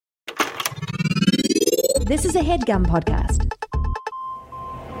This is a HeadGum podcast.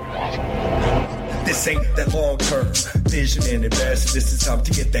 This ain't that long-term vision and invest. This is time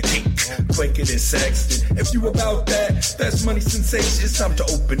to get that cake quicker than Sexton. If you about that, that's money sensation. It's time to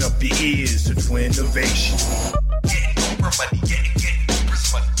open up your ears to Twin Innovation. Getting more money, getting more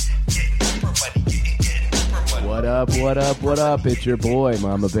money, getting more money, getting more money. What up, what up, what up? It's your boy,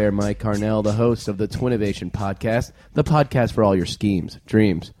 Mama Bear Mike Carnell, the host of the Twin Innovation podcast, the podcast for all your schemes,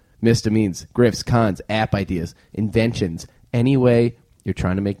 dreams, misdemeans, grifts, cons, app ideas, inventions, any way you're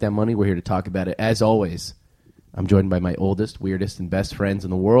trying to make that money, we're here to talk about it. As always, I'm joined by my oldest, weirdest, and best friends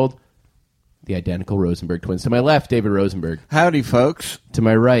in the world, the identical Rosenberg twins. To my left, David Rosenberg. Howdy, folks. To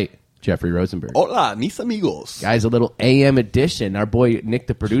my right, Jeffrey Rosenberg. Hola, mis amigos. Guys, a little AM edition. Our boy Nick,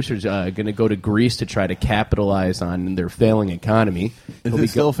 the producer's going to go to Greece to try to capitalize on their failing economy. Is it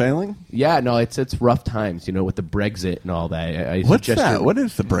still failing? Yeah, no, it's rough times, you know, with the Brexit and all that. What's that? What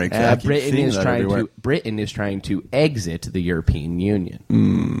is the Brexit? Britain is trying to exit the European Union.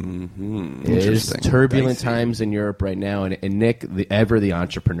 Mm-hmm. It is turbulent times in Europe right now, and Nick, the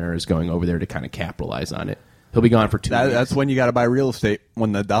entrepreneur, is going over there to kind of capitalize on it. He'll be gone for 2 weeks. That's when you got to buy real estate,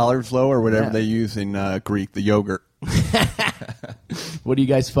 when the dollar's low or whatever they use in Greek, the yogurt. What do you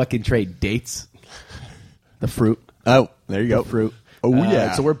guys fucking trade? Dates? The fruit? Oh, there you go. Fruit. Oh,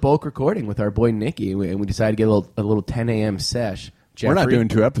 yeah. So we're bulk recording with our boy Nicky, and we decided to get a little 10 a.m. sesh. Jeffrey, we're not doing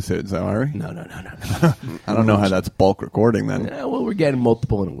 2 episodes, though, are we? No. I don't know how that's bulk recording, then. Yeah, well, we're getting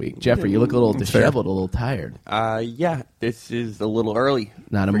multiple in a week. Jeffrey, you look a little disheveled, a little tired. Yeah, this is a little early.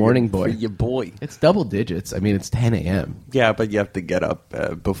 Not a morning boy. For your boy. It's double digits. I mean, it's 10 a.m. Yeah, but you have to get up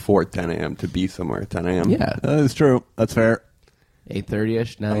before 10 a.m. to be somewhere at 10 a.m. Yeah. That is true. That's fair.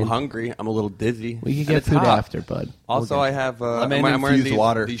 8:30ish, 9. I'm hungry. I'm a little dizzy. We can get food after, bud. Also, I have... I'm infused wearing these,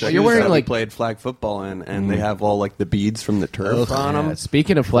 water. These Oh, shoes you're wearing, that like- we played flag football in, and they have all, like, the beads from the turf on them. Yeah.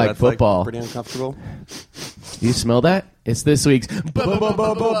 Speaking of flag football, Like, pretty uncomfortable. do you smell that? It's this week's Beef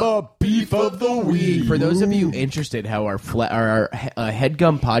of the week. For those of you interested how our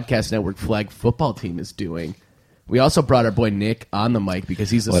HeadGum Podcast Network flag football team is doing, we also brought our boy Nick on the mic because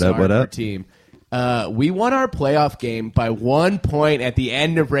he's the star of our team. We won our playoff game by 1 point at the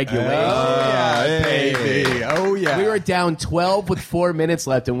end of regulation. Oh, yeah, baby. Oh, yeah. We were down 12 with 4 minutes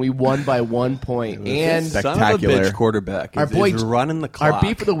left, and we won by 1 point. And spectacular. Son of a bitch quarterback our boy is running the clock. Our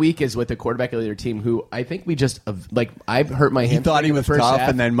beef of the week is with the quarterback of their team, who I think we just I've hurt my He hamstring. thought he was tough, half.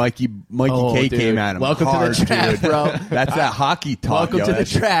 and then Mikey K dude. came at him. Welcome hard, to the trap, dude. bro. That's that hockey talk. Welcome to the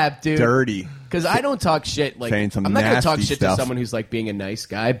That's trap, dude. Dirty. Because I don't talk shit. Like, Saying some I'm not going to talk nasty shit stuff. to someone who's like being a nice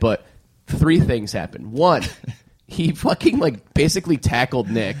guy, but 3 things happened. One, he fucking basically tackled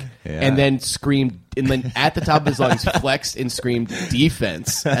Nick and then screamed, and then at the top of his lungs flexed and screamed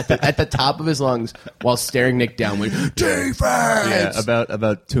defense at the top of his lungs while staring Nick down with defense. Yeah,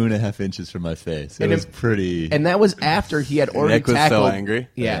 about 2.5 inches from my face. It was pretty. And that was after he had already Nick was tackled. so angry.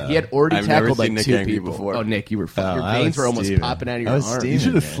 Yeah, he had already I've never tackled seen like Nick 2 angry people. before. Oh, Nick, you were fucking. Your I veins was were almost steaming. popping out of I your was arms. steaming. You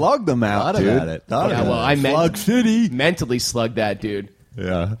should have slugged them out, Thought dude. about it. Yeah, well, I Slug City. mentally slugged that dude.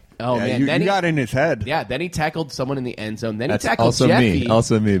 Yeah. Oh Yeah, man, you then he got in his head. Yeah, then he tackled someone in the end zone. Then That's he tackled also Jeffy. me.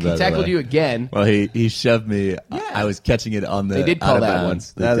 Also me, by He the tackled way. you again. Well, he shoved me. I was catching it on the. They did call out of that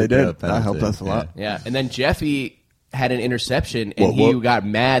bounds. one. Yeah, they did did. call a penalty. That helped us a lot. Yeah, and then Jeffy had an interception, and he got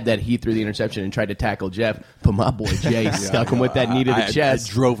mad that he threw the interception and tried to tackle Jeff. But my boy Jay stuck him with that knee to the I chest.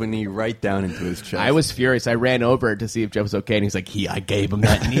 drove a knee right down into his chest. I was furious. I ran over to see if Jeff was okay, and he's like, I gave him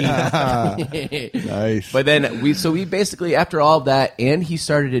that knee. Nice. But then we basically, after all of that, and he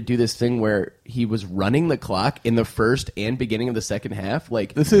started to do this thing where he was running the clock in the first and beginning of the second half.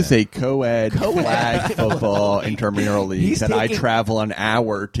 Like, This is a co-ed flag football intramural league He's that I taking- travel an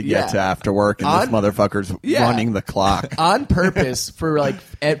hour to Yeah. get to after work, and this motherfucker's running the clock. on purpose for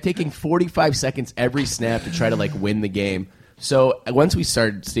taking 45 seconds every snap to try to win the game. So once we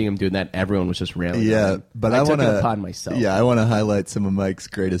started seeing him doing that, everyone was just railing. on Yeah, him. but I I took want it to upon myself. Yeah, I want to highlight some of Mike's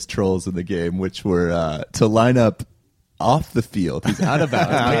greatest trolls in the game, which were to line up off the field. He's out of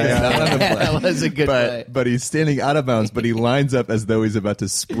bounds. Not on the play. That was a good play. But he's standing out of bounds, but he lines up as though he's about to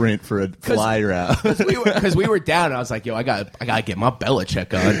sprint for a fly route. Because we were down, and I was like, "Yo, I got to get my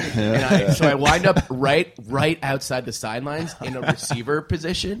Belichick on." And so I wind up right outside the sidelines in a receiver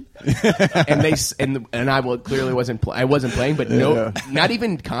position, and I clearly wasn't. I wasn't playing, but not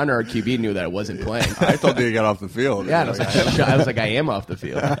even Connor or QB knew that I wasn't playing. I thought they got off the field. Yeah, and I was like, I am off the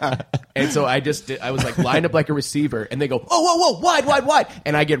field. And so I was lined up like a receiver, and they go, go, whoa, wide.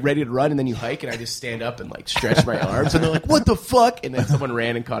 And I get ready to run, and then you hike, and I just stand up and like stretch my arms, and they're like, what the fuck? And then someone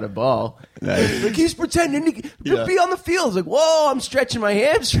ran and caught a ball. Like, he's pretending to be on the field. It's like, whoa, I'm stretching my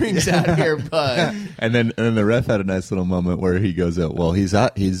hamstrings out here, bud. And then the ref had a nice little moment where he goes, well, he's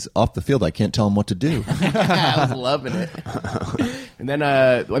off the field. I can't tell him what to do. I was loving it. And then,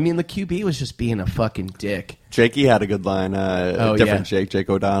 the QB was just being a fucking dick. Jakey had a good line. Different Jake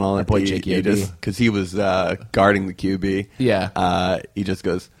O'Donnell. Our boy Jakey O.D. Because he was guarding the QB. Yeah. He just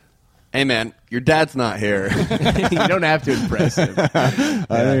goes, hey, man, your dad's not here. You don't have to impress him. I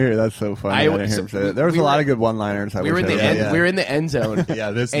didn't hear that's so funny. I didn't hear him say that. There was a lot of good one-liners. We were in the end zone.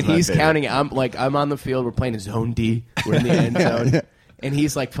 Yeah, this and is he's my favorite. counting. I'm on the field. We're playing a zone D. We're in the end zone. And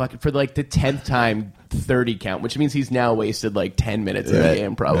he's like fucking for like the 10th time 30 count, which means he's now wasted like 10 minutes of the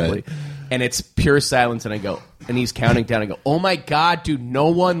game probably. Right. And it's pure silence, and I go, and he's counting down. I go, oh my god, dude, no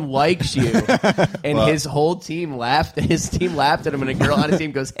one likes you. And his whole team laughed. His team laughed at him, and a girl on his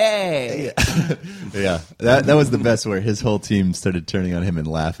team goes, hey. Yeah, that was the best. Where his whole team started turning on him and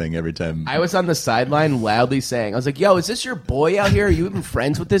laughing every time. I was on the sideline loudly saying, I was like, yo, is this your boy out here? Are you even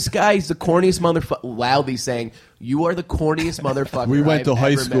friends with this guy? He's the corniest motherfucker. Loudly saying, you are the corniest motherfucker. We went to I've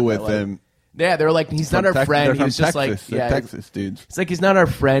high ever school met in with my life. him. Yeah, they were like, he's not our friend. He was just Texas. like, Texas dudes. It's like he's not our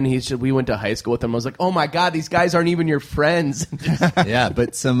friend. We went to high school with him. I was like, oh my god, these guys aren't even your friends. Yeah,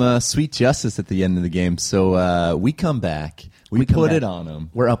 but some sweet justice at the end of the game. So we come back. We put it on him.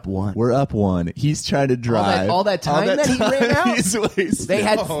 We're up 1. He's trying to drive. All that time that he ran out? He's wasted. They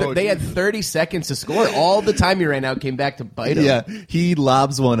had 30 seconds to score. All the time he ran out came back to bite him. Yeah, he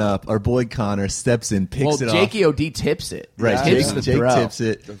lobs one up. Our boy Connor steps in, picks it off. Jakey O.D. tips it. Right, Tips the Jake throw. tips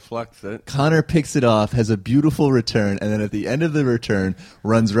it. Deflects it. Connor picks it off, has a beautiful return, and then at the end of the return,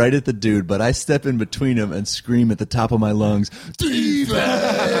 runs right at the dude, but I step in between him and scream at the top of my lungs,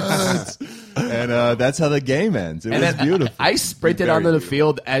 defense! And that's how the game ends. It was beautiful. I sprinted onto the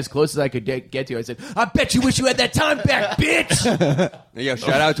field as close as I could get to. I said, I bet you wish you had that time back, bitch! Yeah,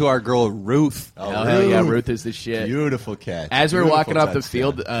 shout out to our girl, Ruth. Hell yeah, Ruth is the shit. Beautiful catch. As we were walking off the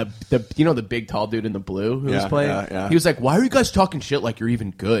touchdown. field, the big tall dude in the blue who was playing, yeah. he was like, why are you guys talking shit like you're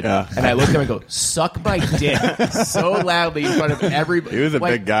even good? Yeah. And I looked at him and go, suck my dick so loudly in front of everybody. He was a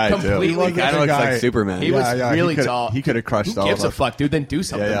big guy, too. completely He was a Kind of big looks guy. like Superman. He was really tall. He could have crushed all Who gives of a us. fuck, dude? Then do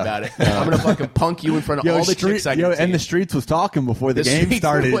something Yeah. about it. I'm going to fucking punk you in front of all the chicks I can see. And the streets was talking before the The game streets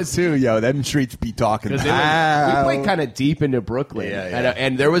started, was- too. Yo, them streets be talking. We played kind of deep into Brooklyn. Yeah.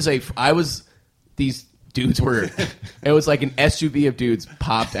 And there was these dudes were, it was like an SUV of dudes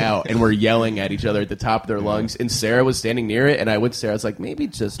popped out and were yelling at each other at the top of their lungs. And Sarah was standing near it, and I went to Sarah. I was like, maybe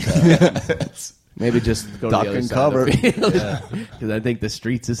just go Duck to the other and side cover. of the field. Because I think the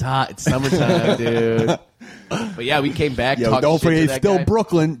streets is hot. It's summertime, dude. But yeah, we came back. Yo, talked don't shit to forget, it's that still guy.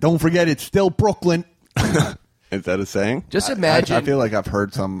 Brooklyn. Don't forget, it's still Brooklyn. Is that a saying? Just imagine. I feel like I've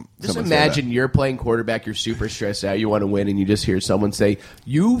heard some. Just someone say imagine you're playing quarterback, you're super stressed out, you want to win, and you just hear someone say,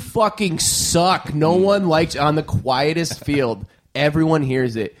 you fucking suck. No one likes on the quietest field. Everyone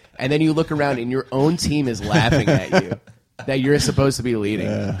hears it. And then you look around and your own team is laughing at you. That you're supposed to be leading.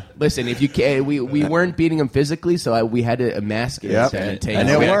 Listen, if you can, we weren't beating them physically, so we had to mask it. Yep. And take And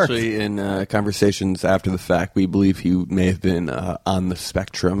it. it We worked. actually, in conversations after the fact, we believe he may have been on the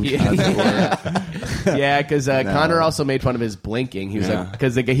spectrum. Yeah, because Connor also made fun of his blinking. He was like,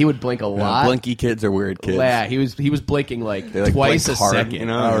 because he would blink a lot. Blinky kids are weird kids. Yeah, he was blinking like They, like, twice blink a hard, second. you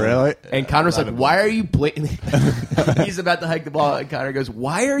know? Oh, really? And Connor's like, why are you blinking? He's about to hike the ball, and Connor goes,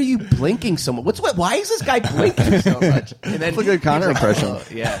 why are you blinking so much? Why is this guy blinking so much? And then That's a good Connor impression. oh,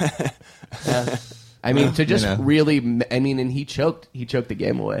 yeah. I mean, to just really, and he choked the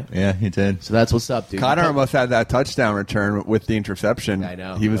game away. Yeah, he did. So that's what's up, dude. Connor almost had that touchdown return with the interception. I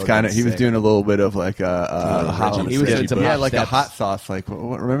know. He was That would've he was sick. doing a little bit of like a hot. He was doing some hot like a steps. hot sauce. Like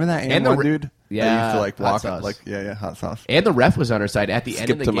remember that And the one re- dude? That Yeah, used to like hot walk sauce. like hot sauce. And the ref was on our side at the end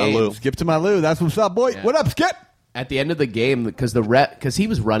Skip of the to my game. Lou. Skip to my Lou. That's what's up, boy. Yeah. What up, Skip? At the end of the game, because he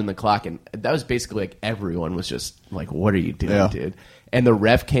was running the clock, and that was basically like everyone was just like, "What are you doing, dude?" And the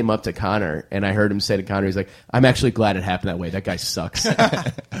ref came up to Connor, and I heard him say to Connor, he's like, I'm actually glad it happened that way. That guy sucks.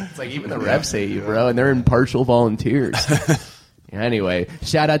 It's like even the refs hate you, bro, and they're impartial volunteers. Anyway,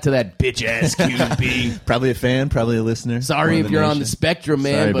 shout out to that bitch-ass QB. Probably a fan, probably a listener. Sorry if you're on the Nation. spectrum,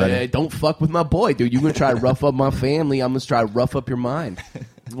 man, Sorry, but buddy. don't fuck with my boy, dude. You're going to try to rough up my family. I'm going to try to rough up your mind.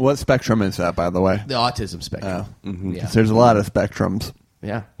 What spectrum is that, by the way? The autism spectrum. Yeah. There's a lot of spectrums.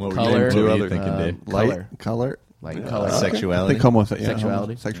 Yeah. What were Color. you other thinking, Dave? Color. Like color. I Sexuality. think almost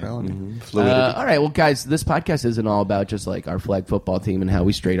Sexuality. Sexuality. All right, well, guys, this podcast isn't all about just like our flag football team and how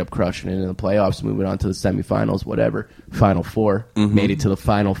we straight up crushing it in the playoffs, moving on to the semifinals, whatever. Final four. Made it to the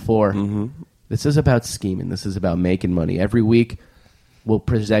Final Four. This is about scheming. This is about making money. Every week,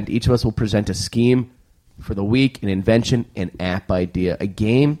 each of us will present a scheme for the week, an invention, an app idea, a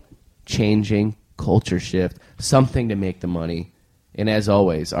game-changing culture shift, something to make the money. And as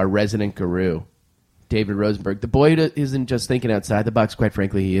always, our resident guru, David Rosenberg. The boy who isn't just thinking outside the box, quite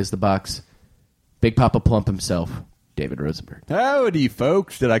frankly, he is the box. Big Papa Plump himself, David Rosenberg. Howdy,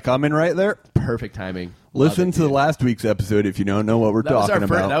 folks. Did I come in right there? Perfect timing. Listen to last week's episode if you don't know what we're talking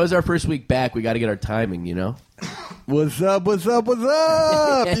about. That was our first week back. We got to get our timing, you know? What's up, what's up, what's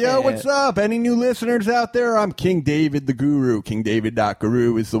up? Yo, what's up? Any new listeners out there? I'm King David the Guru.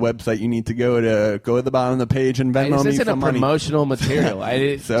 KingDavid.guru is the website you need to go at the bottom of the page and Venmo me some money. This isn't a promotional material.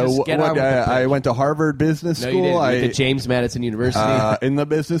 I went to Harvard Business School. You didn't. Went to James Madison University. In the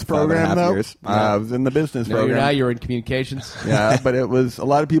business program, though. Years. I was in the business program. You're not. You're in communications. Yeah, but it was, a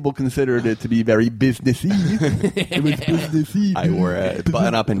lot of people considered it to be very businessy. It was businessy. I wore a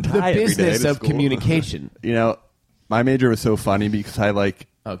button-up and tie The every day business to of school. communication. You know, my major was so funny because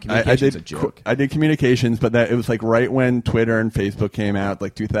communication's a joke. I did communications, but it was like right when Twitter and Facebook came out,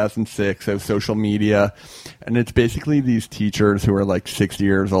 like 2006, so social media. And it's basically these teachers who are like 60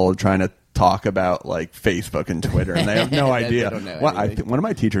 years old trying to talk about like Facebook and Twitter, and they have no idea. They don't know One of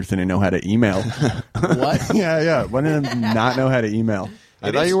my teachers didn't know how to email. What? Yeah. One of them did not know how to email.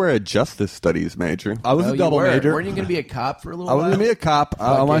 I thought you were a justice studies major. I was a double major. Weren't you going to be a cop for a little I while? was going to be a cop.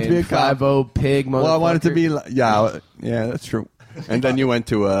 I wanted to be a cop. 5-0 pig, Well, I wanted to motherfucker. be. Yeah, that's true. And then you went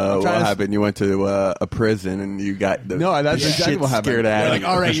to what trying to- happened? You went to a prison, and you got the that's the exactly shit what happened. scared out You're of like, you.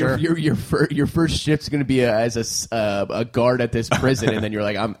 all right, Sure. your first shift's going to be as a guard at this prison, and then you're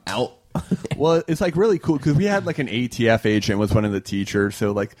like, I'm out. Well, it's like really cool because we had like an ATF agent was one of the teachers,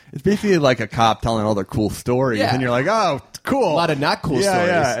 so like it's basically like a cop telling all their cool stories, Yeah. and you're like, oh, cool. A lot of not cool stories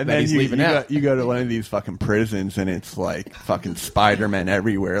Yeah, and that then he's you, leaving you out. Go, you go to one of these fucking prisons, and it's like fucking Spider-Man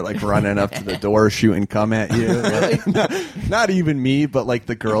everywhere, like running up to the door, shooting cum at you. Not even me, but like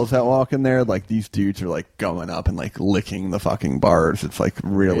the girls that walk in there, like these dudes are like going up and like licking the fucking bars. It's like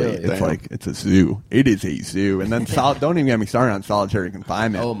really it's Damn. like it's a zoo. It is a zoo. And then don't even get me started on solitary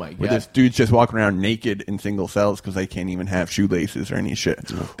confinement. Oh, my Where God. this dude's just walking around naked in single cells because they can't even have shoelaces or any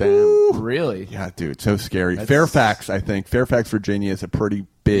shit. Damn. Really? Yeah, dude, so scary. Fairfax, I think. Fairfax, Virginia is a pretty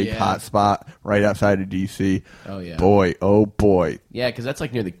big hot spot right outside of D.C. Oh, yeah. Boy, oh, boy. Yeah, because that's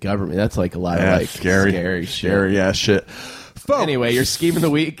like near the government. That's like a lot Yeah, of like scary shit. yeah, shit. Folks, Anyway, your scheme of the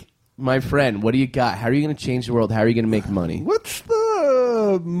week, my friend. What do you got? How are you going to change the world? How are you going to make money? what's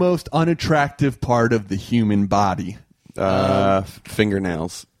the most unattractive part of the human body?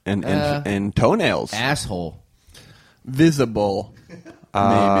 Fingernails and toenails. Asshole. Visible. Maybe.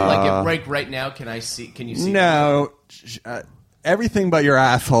 Like right now, can you see? No. Everything but your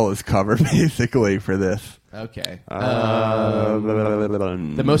asshole is covered, basically, for this. Okay. The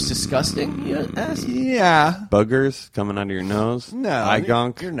most disgusting? Yeah. Boogers coming out of your nose. No. Eye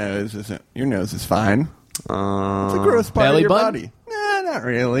gunk. Your nose is fine. It's a gross part Belly of your button? body. Nah, not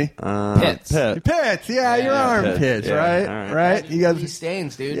really. Pits. Pits, yeah, your armpits, yeah, right? all Right? You guys, These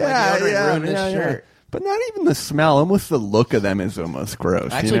stains, dude. yeah, My deodorant yeah, ruined this yeah, shirt. But not even the smell. Almost the look of them is almost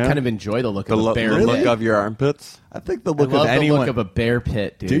gross. I actually you know? kind of enjoy the look The of a look bare look pit. of your armpits. I think the I look love of the anyone. look of a bare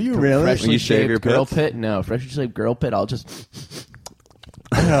pit, dude. Do you really? Freshly When you shave shaved your girl pits? pit? No, freshly shaved girl pit. I'll just.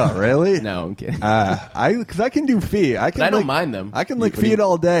 Oh, really? No, I'm kidding. Because I can do feet. I don't mind them. I can lick feet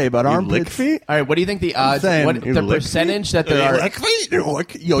all day, but armpits. lick feet? All right, what do you think the odds? saying, What you the lick percentage that there are? Lick feet. Yo,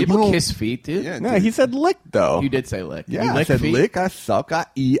 People you kiss feet, dude. Yeah, no, he said lick though. You did say lick. Yeah, you I lick said feet? lick, I suck, I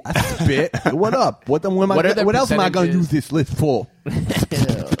eat, I spit. What up? What else am I going to use this list for?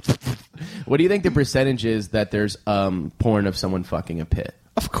 What do you think the percentage is that there's porn of someone fucking a pit?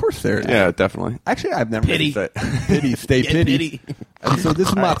 Of course there is. Yeah, definitely. Actually, I've never Pity. said pity, stay Get pity. pity. And so this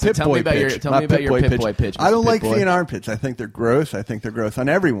is my All right, so pit tell me boy about your- pitch. tell My me about your pit boy pitch, I don't Mr. like Pit Boy. seeing armpits. I think they're gross. I think they're gross on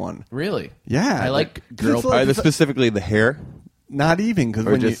everyone. Really? Yeah, I like It's girl. like- Specifically the hair, Not even because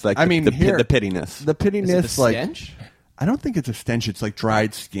or just like the pittiness. the pittiness, Is it the like stench? I don't think it's a stench. It's like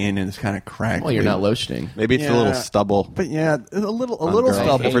dried skin and it's kind of cracked. Well, you're not lotioning. Maybe it's a little stubble. But yeah, a little girls.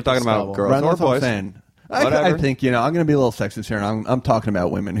 stubble. If we're talking Stubble. about girls Right, or that's what I'm boys, saying. Whatever. I think, I'm going to be a little sexist here, and I'm talking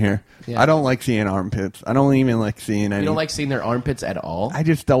about women here. Yeah. I don't like seeing armpits. I don't even like seeing any. You don't like seeing their armpits at all? I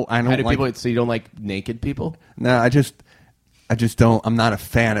just don't. I How don't do like. people? So you don't like naked people? No, I just don't. I'm not a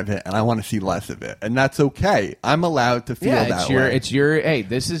fan of it, and I want to see less of it, and that's okay. I'm allowed to feel that way. It's your. Hey,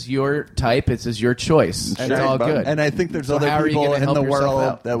 this is your type. This is your choice. It's all good. And I think there's So how are other you people gonna in help the yourself world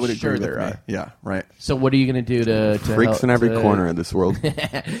out? that would Sure agree there with me. are. Yeah, right. So what are you going to do to freaks help, in every to- corner of this world.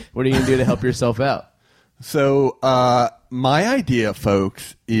 What are you going to do to help yourself out? So my idea,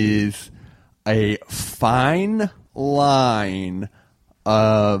 folks, is a fine line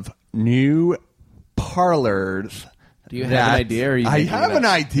of new parlors. Do you have an idea? Or are you I making have it up? an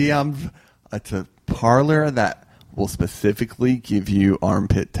idea. It's a parlor that will specifically give you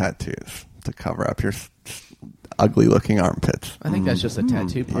armpit tattoos to cover up your ugly-looking armpits. I think that's just a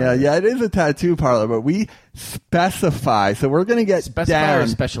tattoo part. Yeah, it is a tattoo parlor, but we specify. So we're going to get Specify or down.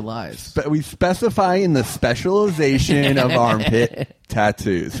 specialize? We specify in the specialization of armpit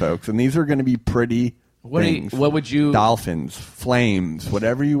tattoos, folks, and these are going to be pretty things. What would you... Dolphins, flames,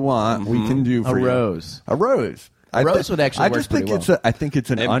 whatever you want, we can do for A you. rose. A rose. A rose would actually work I just think pretty it's well. I think it's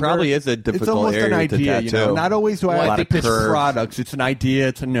an It under. probably is a It's difficult almost an area to idea, you know. tattoo. Not always do I Well, I have to think pitch curve. products. It's an idea.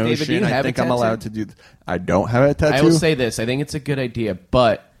 It's a notion. David, do you I have think a I'm tattoo? allowed to do. I don't have a tattoo. I will say this. I think it's a good idea,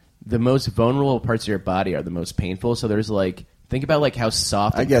 but the most vulnerable parts of your body are the most painful. So there's like... Think about like how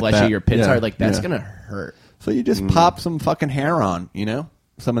soft I and get fleshy that. your pits Yeah, are. Like, that's yeah. going to hurt. So you just pop some fucking hair on, you know,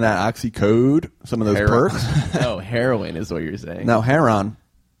 some of that oxycode, some of those Hair- perks. Oh, heroin is what you're saying. No, hair on.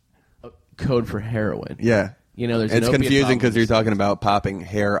 Code for heroin. Yeah. You know, there's It's an opiate confusing because problems. you're talking about popping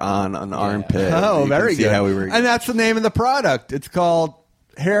hair on an armpit. Oh, You very can see good. How we were. And that's the name of the product. It's called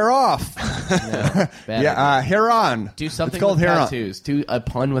Hair Off. Bad idea. Hair on. Do something It's called with hair tattoos. Do a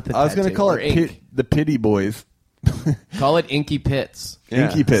pun with the on. I was going to call or it ink. the Pity Boys. Call it Inky Pits. Yeah.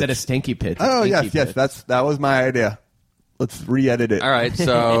 Inky Pits. Instead of Stinky Pits. Oh, it's Inky yes. Pits. That was my idea. Let's re-edit it. All right,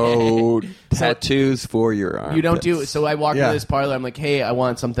 so tattoos for your armpits. You don't do... So I walk Yeah. into this parlor. I'm like, hey, I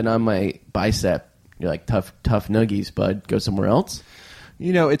want something on my bicep. You're like, tough nuggies, bud. Go somewhere else.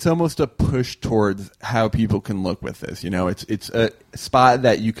 You know, it's almost a push towards how people can look with this. You know, it's a spot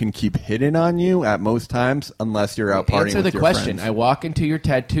that you can keep hidden on you at most times, unless you're out partying Answer with the your question. friends. I walk into your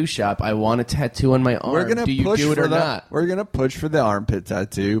tattoo shop. I want a tattoo on my arm. We're gonna do you push do it for or not? We're gonna push for the armpit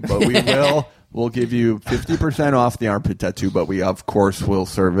tattoo, but we will. We'll give you 50% off the armpit tattoo, but we of course will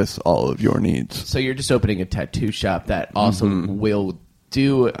service all of your needs. So you're just opening a tattoo shop that also will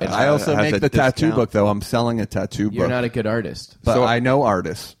do... I also has make a the tattoo discount. book, though. I'm selling a tattoo You're book, not a good artist. but So- I know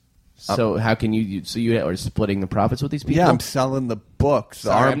artists. So how can you? So you are splitting the profits with these people? Yeah, I'm selling the books. The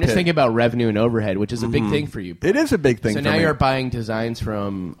Sorry, I'm armpit. just thinking about revenue and overhead, which is a big thing for you. It is a big thing. So for now me. you're buying designs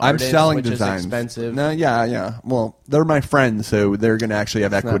from I'm artists, selling which designs. is expensive. No, yeah. Well, they're my friends, so they're going to actually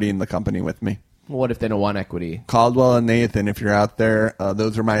have equity in the company with me. Well, what if they don't want equity? Caldwell and Nathan, if you're out there,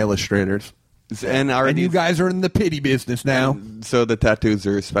 those are my illustrators. And are And you these- guys are in the pity business now. So the tattoos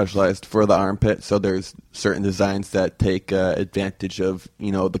are specialized for the armpit. So there's certain designs that take advantage of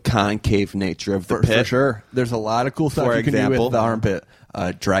the concave nature of the For pit. sure. There's a lot of cool stuff For you can do example. with the armpit.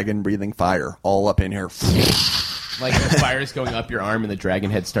 Dragon breathing fire all up in here. Like the fire's going up your arm and the dragon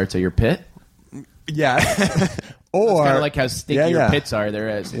head starts at your pit? Yeah. It's Or kind of like how stinky your yeah. pits are. They're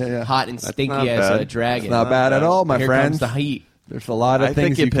as Yeah. hot and stinky not as a bad. dragon. It's not bad at all, my Here friends. comes the heat. There's a lot of I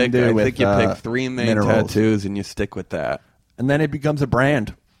things think you can pick. do I with think you pick three main minerals. tattoos and you stick with that. And then it becomes a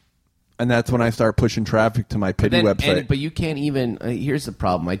brand. And that's when I start pushing traffic to my pity website. But you can't even. Here's the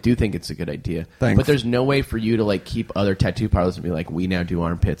problem. I do think it's a good idea. Thanks. But there's no way for you to like keep other tattoo parlors and be like, we now do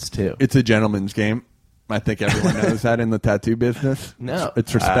armpits too. It's a gentleman's game. I think everyone knows that in the tattoo business. No.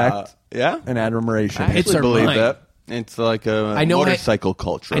 It's respect Yeah, and admiration. I I Pits are believe mine. that. It's like a I know motorcycle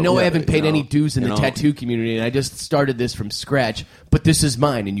culture. I know I haven't paid you any dues in you the know. tattoo community, and I just started this from scratch. But this is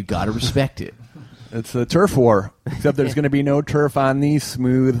mine, and you got to respect it. It's a turf war, except there's going to be no turf on these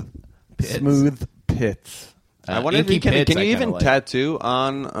smooth pits. I wonder if Inky you can Pits, I you kinda even like. tattoo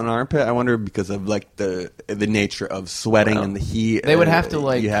on an armpit? I wonder because of like the nature of sweating and the heat. They would have to,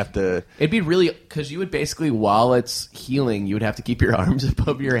 like- you have to. It'd be really because you would basically, while it's healing, you would have to keep your arms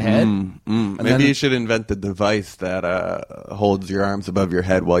above your head. Maybe then- you should invent the device that holds your arms above your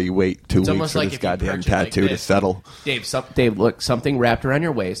head while you wait 2 It's weeks almost for like this if you goddamn perch it like tattoo to this. settle. Dave, look, something wrapped around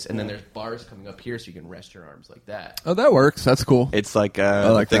your waist, and then there's bars coming up here, so you can rest your arms like that. Oh, that works. That's cool. It's like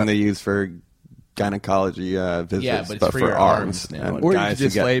like the thing that. they use for gynecology visits, Yeah, but it's for for your arms. arms now. And Or you guys can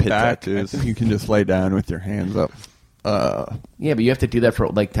just who get lay pit back. I tattoos. think you can just lay down with your hands up. Yeah, but you have to do that for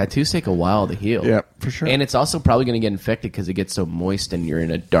like tattoos take a while to heal. Yeah, for sure. And it's also probably going to get infected because it gets so moist and you're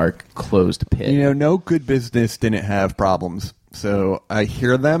in a dark, closed pit. You know, no good business didn't have problems. So I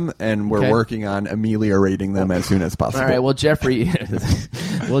hear them, and we're Okay. working on ameliorating them as soon as possible. All right, well, Jeffrey,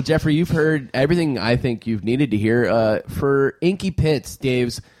 you've heard everything I think you've needed to hear. For Inky Pits,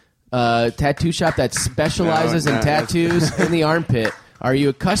 Dave's tattoo shop that specializes in tattoos in the armpit. Are you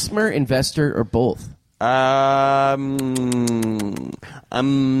a customer, investor, or both?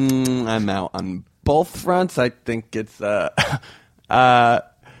 I'm out on both fronts. I think it's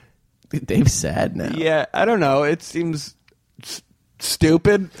Dave's sad now. yeah. I don't know. It seems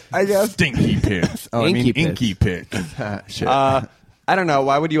stupid. I guess. Stinky pits. Oh, I mean Inky pits. inky pits. Shit. I don't know.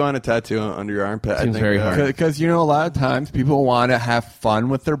 Why would you want a tattoo under your armpit? Seems very hard. Because, a lot of times people want to have fun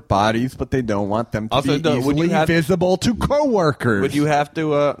with their bodies, but they don't want them to Also, be easily visible to coworkers. Would you have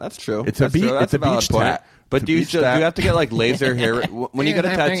to? That's true. It's That's a beach. true. That's It's a valid beach point. tat. But do you have to get like laser hair when you get a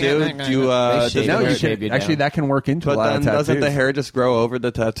tattoo? Do you? shave No, They you shave should. you Actually, down. that can work into a But lot then of tattoos. doesn't the hair just grow over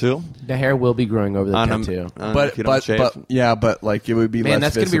the tattoo? The hair will be growing over the On tattoo. if you don't shave. but like it would be Man, less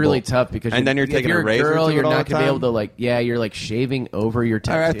that's going to be visible. really tough because And then you're if taking a you're razor girl, to it you're all not the going to be time? able to you're like shaving over your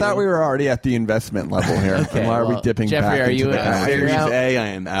tattoo. All right, I thought we were already at the investment level here. Okay, Why are we well, dipping Jeffrey, back are into you the a- past? are you Series out? A, I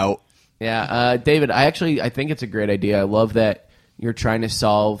am out. Yeah, David, I think it's a great idea. I love that you're trying to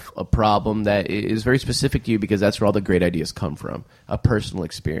solve a problem that is very specific to you because that's where all the great ideas come from, a personal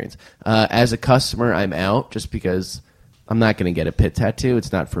experience. As a customer, I'm out just because I'm not going to get a pit tattoo.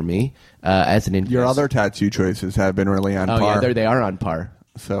 It's not for me. As an investor, Your other tattoo choices have been really on oh par. yeah, they are on par.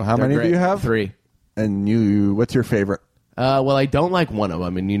 So how They're many great. do you have? 3. And what's your favorite? Well, I don't like one of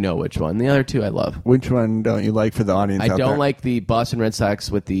them, and you know which one. The other 2 I love. Which one don't you like for the audience I out don't there? like the Boston Red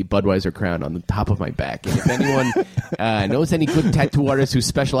Sox with the Budweiser crown on the top of my back. And if anyone knows any good tattoo artists who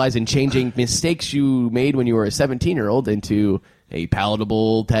specialize in changing mistakes you made when you were a 17-year-old into a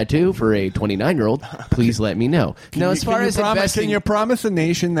palatable tattoo for a 29-year-old, please let me know. Now, as far as investing, can you promise the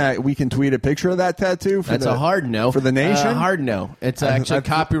nation that we can tweet a picture of that tattoo? that's a hard no for the nation. Hard no. It's actually I-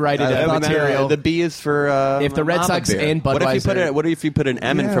 copyrighted I thought material. The B is for If the Red Mama Sox Bear. and Budweiser- What if you put an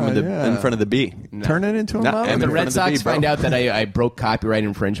M in Yeah, front of the yeah. in front of the B? Turn it into a No, mama and If the in bear. front Red of the Sox B, bro. find out that I broke copyright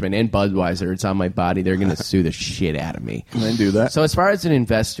infringement and Budweiser, it's on my body, they're going to sue the shit out of me. And then do that. So as far as an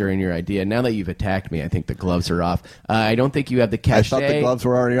investor in your idea, now that you've attacked me, I think the gloves are off. I don't think you have the I cachet. thought the gloves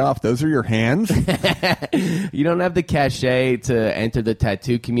were already off. Those are your hands. You don't have the cachet to enter the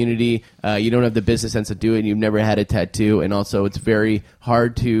tattoo community. You don't have the business sense to do it. And you've never had a tattoo, and also it's very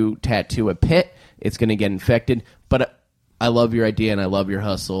hard to tattoo a pit. It's going to get infected. But I love your idea and I love your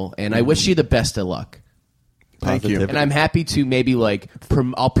hustle, and I wish you the best of luck. Thank you. And I'm happy to maybe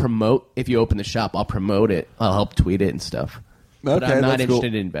I'll promote if you open the shop. I'll promote it. I'll help tweet it and stuff. But Okay, I'm not that's cool.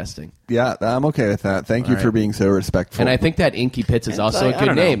 interested in investing. Yeah, I'm okay with that. Thank you All for right. being so respectful. And I think that Inky Pits is also like, a I good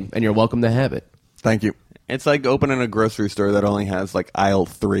don't know. name, and you're welcome to have it. Thank you. It's like opening a grocery store that only has like aisle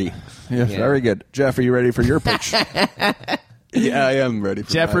 3. Yes, Yeah. very good. Jeff, are you ready for your pitch? Yeah, I am ready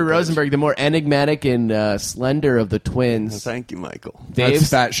for Jeffrey my pitch. Rosenberg, the more enigmatic and slender of the twins. Thank you, Michael. That's Dave's,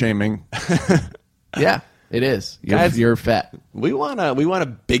 fat shaming. yeah, it is. Guys- You're fat. We want a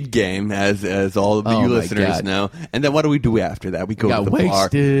big game, as all of Oh, you my listeners God. know. And then what do we do after that? We go got to the bar.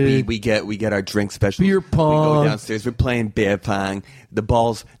 wasted. We get our drink special. Beer We pong. go downstairs. We're playing beer pong. The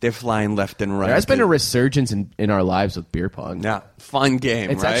balls, they're flying left and right. There has been a resurgence in our lives with beer pong. yeah, fun game.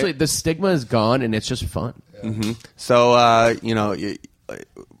 It's right? actually, the stigma is gone, and it's just fun. So,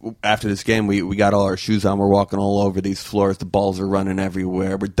 after this game, we got all our shoes on. We're walking all over these floors. The balls are running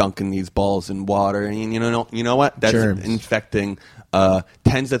everywhere. We're dunking these balls in water. And you know what? That's Germs. infecting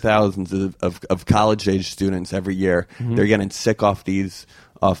tens of thousands of college-age students every year. They're getting sick off the Millions,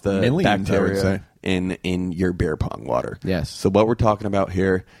 I would bacteria say. in your beer pong water. Yes. So what we're talking about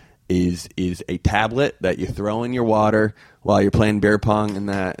here is a tablet that you throw in your water while you're playing beer pong, and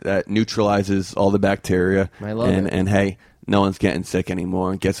that neutralizes all the bacteria. I love and, it. And hey, no one's getting sick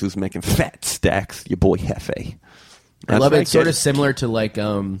anymore. And guess who's making fat stacks? Your boy Hefe. I love it. right, It's sort kid. of similar to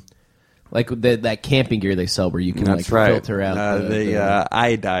that camping gear they sell where you can That's right. filter out the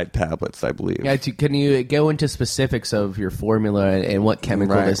iodide tablets, I believe. Yeah, can you go into specifics of your formula and what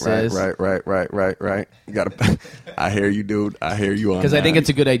chemical this is? Right. You gotta. I hear you, dude. I hear you on Because I think that. it's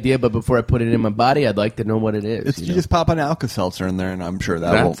a good idea, but before I put it in my body, I'd like to know what it is. You just pop an Alka-Seltzer in there, and I'm sure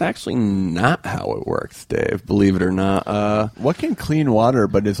that That's will. actually not how it works, Dave. Believe it or not. What can clean water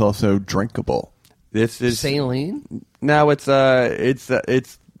but is also drinkable? This is Saline? now. It's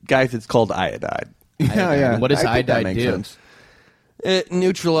guys. It's called iodide. Yeah. What does I think that iodide makes do? sense. It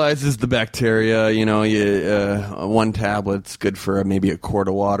neutralizes the bacteria. One tablet's good for maybe a quart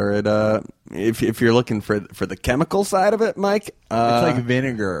of water. If you're looking for the chemical side of it, Mike, It's like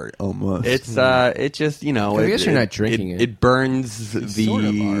vinegar almost. it just I guess you're not drinking it. It burns the sort of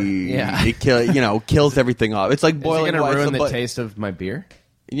are. Yeah. It kills everything off. It's like Is it boiling going to water. ruin the but taste of my beer?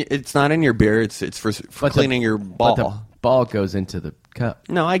 It's not in your beer. It's for But cleaning your ball. But the ball goes into the cup.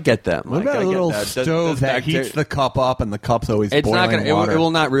 No, I get that. What Mike. about I a get little that. stove that heats the cup up and the cup's always It's not boiling gonna. water? It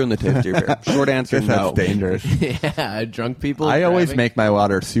will not ruin the taste of your beer. Short answer, Guess no. that's dangerous. Yeah, drunk people. I always grabbing- make my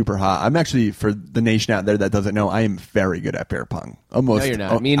water super hot. I'm actually, for the nation out there that doesn't know, I am very good at beer pong. Almost. No, you're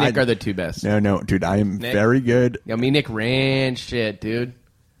not. Me and Nick are the two best. No, dude, I am Nick? very good. Yo, me and Nick ran shit, dude.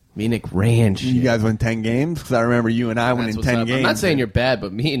 Me and Nick ran shit. You guys win 10 games? Because I remember you and I went That's in what's 10 up. games. I'm not saying you're bad,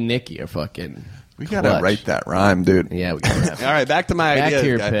 but me and Nicky are fucking. We gotta Clutch. write that rhyme, dude. Yeah, we can have All right, back to my Back ideas, to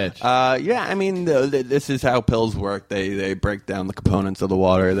your guys. pitch. Yeah, I mean, this is how pills work. They break down the components of the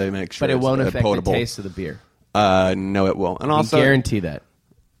water. They make sure But it it's, won't affect potable. the taste of the beer. No, it won't. And I also, guarantee that.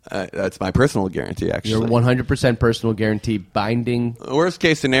 that's my personal guarantee. Actually, Your 100% personal guarantee binding. Worst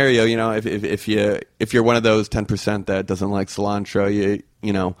case scenario, if you're one of those 10% that doesn't like cilantro,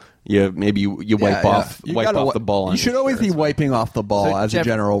 you wipe off You wipe gotta off the ball. on You should your always be shirt. wiping off the ball So, as Jeff, a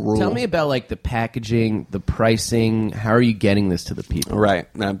general rule. Tell me about like the packaging, the pricing. How are you getting this to the people? Right.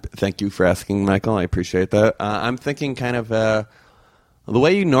 Thank you for asking, Michael. I appreciate that. I'm thinking kind of the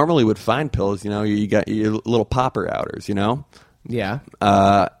way you normally would find pills. You got your little popper outers. Yeah.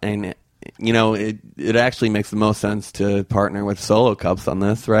 And it actually makes the most sense to partner with Solo Cups on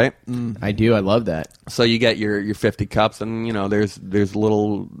this, right? I do. I love that. So you get your 50 cups, and there's a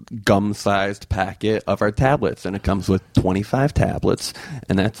little gum-sized packet of our tablets, and it comes with 25 tablets,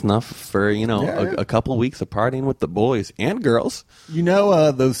 and that's enough for a couple weeks of partying with the boys and girls.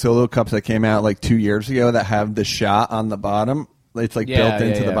 Those Solo Cups that came out like 2 years ago that have the shot on the bottom? It's like built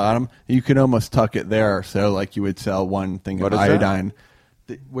into the bottom. You can almost tuck it there, so like you would sell one thing What of is that? iodine.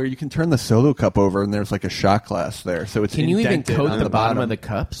 Where you can turn the Solo Cup over and there's like a shot glass there, so it's Can you even indented coat on the bottom of the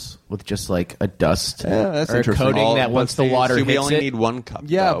cups with just like a dust Yeah, that's or a interesting. coating that once the water we hits only it? need one cup.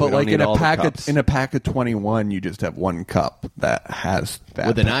 Yeah, though. but We don't like need in all a the pack cups. of 21, you just have one cup that has that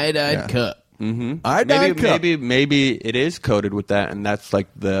with an iodide cup. Iodine cup. Maybe it is coated with that, and that's like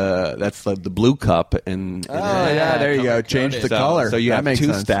the blue cup. And Oh yeah, there you go. Change the color. So you That have makes two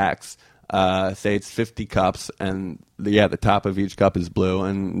sense. stacks. Say it's 50 cups, and the top of each cup is blue,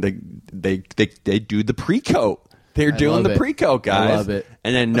 and they do the pre-coat. They're doing love the it. pre-coat, guys. I love it.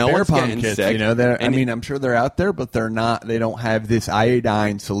 And then no Bear one's pong getting kits, sick. I'm sure they're out there, but they're not. They don't have this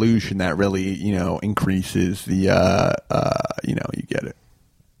iodine solution that really, increases the. You get it.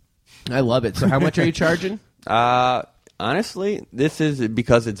 I love it. So how much are you charging? Honestly, this is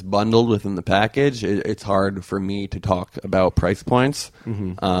because it's bundled within the package. It's hard for me to talk about price points.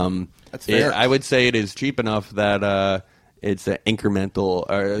 That's fair. I would say it is cheap enough that it's an incremental.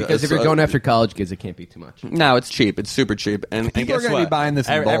 Because if you're going after college kids, it can't be too much. No, it's cheap. It's super cheap. And People are guess gonna be what? buying this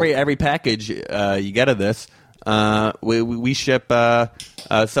in bulk. Every package you get of this. We ship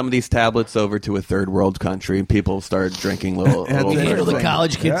some of these tablets over to a third world country, and people start drinking little. Yeah, We That's handle the interesting.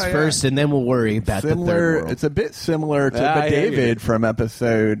 college kids Yeah. first, and then we'll worry about the third Similar. world. It's a bit similar to Yeah, the I hear you. David from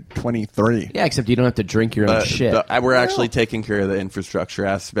episode 23. Yeah, except you don't have to drink your own shit. We're actually taking care of the infrastructure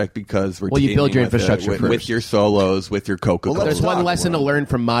aspect because we're Well, you build teaming your with infrastructure with first. your Solos, with your Coca-Cola. There's one talk, lesson to learn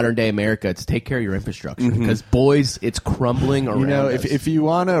from modern day America. It's take care of your infrastructure. Because, boys, it's crumbling around us. If you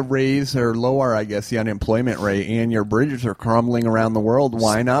want to raise or lower, I guess, the unemployment rate and your bridges are crumbling around the world,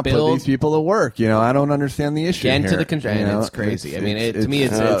 why not put Build- these people to work? I don't understand the issue Get into here. the country. And it's crazy. To me,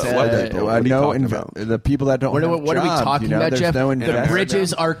 it's what are you talking about? the people that don't What have are we jobs, talking about, there's Jeff? no the investment.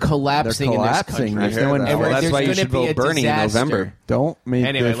 bridges are collapsing, They're collapsing. in this There's country. no And investment. that's There's why you gonna should be vote a Bernie in disaster. November. Don't make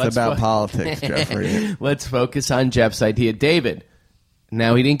Anyway, this let's about fo- politics, Jeffrey. Let's focus on Jeff's idea. David,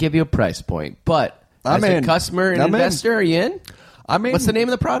 now he didn't give you a price point, but I'm as in. a customer and I'm in. investor, are you in? I'm in. What's the name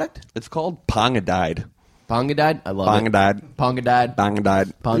of the product? It's called Pongadide. Pongadide? I love Pongadide. it. Pongadide.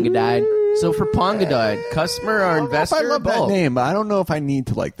 Pongadide. Pongadide. So for Pongadide, customer or I don't know investor? if I love that both? name, but I don't know if I need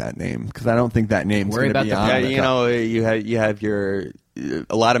to like that name because I don't think that name's Worry going to about be the on Yeah, the you cup. know, you have your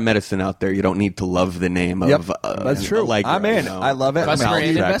a lot of medicine out there. You don't need to love the name Yep, of. that's true. Like I'm in. I love it. Customer I'm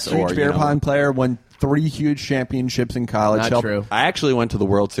and a investor. huge beer pong player. Won 3 huge championships in college. Not Helped- true. I actually went to the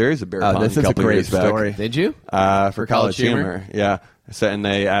World Series of beer pong this a is a couple great years back. story. Did you? For College College Humor? Humor, yeah. So, and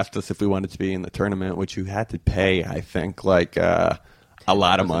they asked us if we wanted to be in the tournament, which you had to pay, I think, like a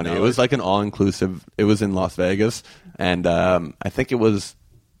lot of money. It was like an all-inclusive. It was in Las Vegas, and I think it was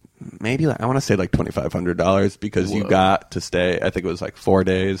maybe I want to say like $2,500 because you got to stay. I think it was like 4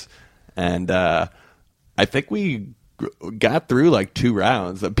 days, and I think we got through like 2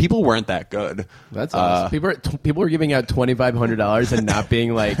 rounds. People weren't that good. That's awesome. People are giving out $2,500 and not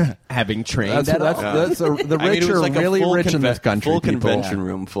being like having trained at all. the I mean, rich it was are like a really full rich in this country. Full people. convention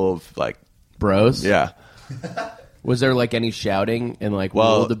room full of like Bros. yeah. Was there like any shouting and like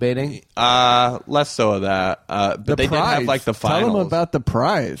rule debating? Less so of that. But The they did have prize. like the finals. Tell them about the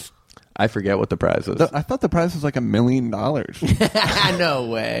prize. I forget what the prize is. I thought the prize was like $1 million. No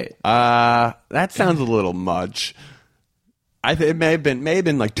way. That sounds a little much. It may have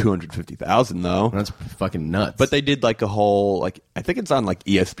been like 250,000 though. That's fucking nuts. But they did like a whole like I think it's on like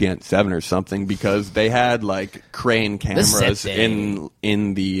ESPN 7 or something because they had like crane cameras setting.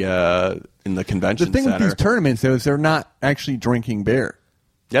 in the convention The thing center. with these tournaments though is they're not actually drinking beer.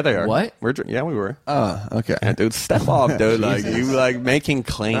 Yeah, they are. What? Yeah, we were. Okay. Yeah, dude, step off, dude. Like you making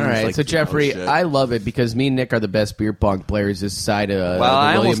claims. All right, like, so Jeffrey, you know, shit. I love it because me and Nick are the best beer pong players this side of well, the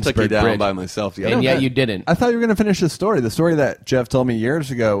I almost took you Williamsburg down Bridge. by myself. The other And yet day. you didn't. I thought you were going to finish the story. The story that Jeff told me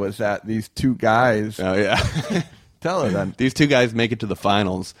years ago was that these two guys. Oh yeah. Tell her then. These two guys make it to the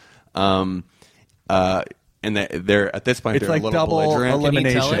finals. And they're at this point It's they're like a little double belligerent.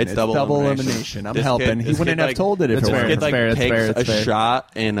 elimination. It's double elimination. I'm This helping. kid- He this wouldn't kid, have told it if this it kid wasn't. like That's takes fair, that's a fair.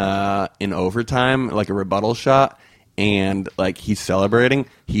 shot in overtime, like a rebuttal shot, and like he's celebrating.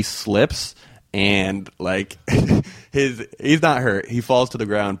 He slips and like he's not hurt. He falls to the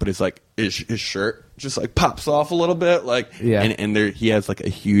ground, but it's like his shirt just like pops off a little bit, like Yeah. and there he has like a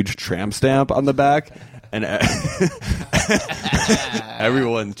huge tramp stamp on the back. And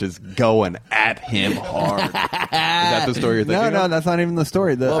everyone's just going at him hard. Is that the story you're thinking No, of? that's not even the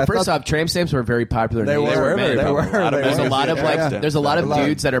story. Well, first off, tramp stamps were very popular. They in the were. 80s. They were. There's a lot of there's a lot of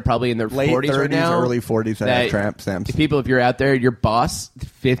dudes that are probably in their Late 40s right 30s, now, early 40s that have tramp stamps. People, if you're out there, your boss,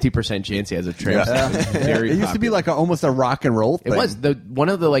 50% chance he has a tramp stamp. It's very It used to be popular. like almost a rock and roll thing. It was one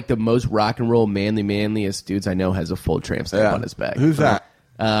of the most rock and roll manliest dudes I know has a full tramp stamp on his back. Who's that?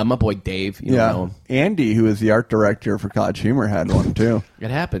 My boy Dave. You don't know him. Andy, who is the art director for College Humor, had one too. It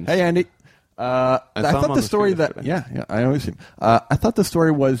happens. Hey, Andy. saw I him thought on the the story street that yesterday. I always see him. I thought the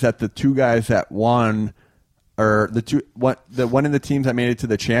story was that the two guys that won, or the one of the teams that made it to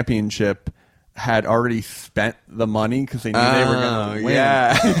the championship had already spent the money because they knew they were going to win.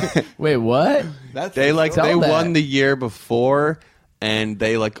 Yeah. Wait, what? they Tell that. won the year before, and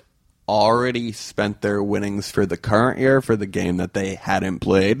they like already spent their winnings for the current year for the game that they hadn't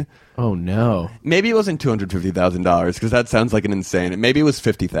played. Oh no. Maybe it wasn't $250,000 because that sounds like an insane. Maybe it was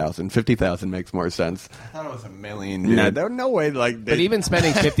 50,000. 50,000 makes more sense. I thought it was $1 million. No, there was no way. Like, But even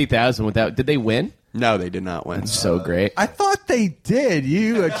spending 50,000 without, did they win? no, they did not win. So great. I thought they did.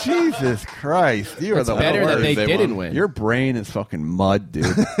 You, Jesus Christ, you It's are the better that worst. they They didn't won. win. Your brain is fucking mud, dude.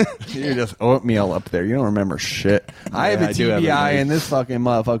 You're just oatmeal up there. You don't remember shit. I have a I do have a TBI, brain. and this fucking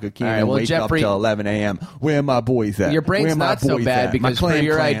motherfucker can't All right, even well, wake Jeffrey- up till 11 a.m. Where are my boys at? Your brain's Where my not so boys bad at? My because for clan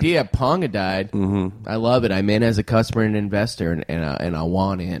your clan. idea, Ponga died. Mm-hmm. I love it. I'm in as a customer and investor, and I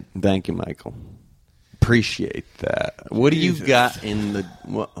want in. Thank you, Michael. Appreciate that. What do you got in the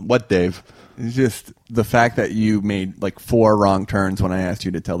what, Dave? It's just the fact that you made like 4 wrong turns when I asked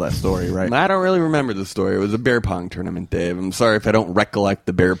you to tell that story, right? I don't really remember the story. It was a beer pong tournament, Dave. I'm sorry if I don't recollect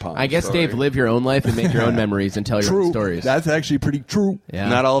the beer pong. I guess, story. Dave, live your own life and make your own memories and tell your own True. stories. That's actually pretty true. Yeah.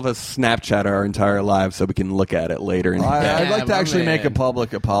 Not all of us Snapchat our entire lives so we can look at it later. I'd Yeah, like to my actually make a man.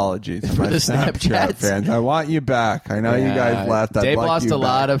 public apology to my the Snapchat Snapchats? fans. I want you back. I know you guys left. I'd Dave like lost you a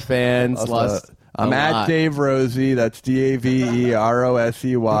lot back. of fans. I'm at Dave Rosie. That's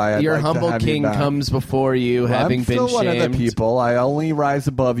DaveRosey. Your humble king comes before you, having I'm still been one of shamed. the people. I only rise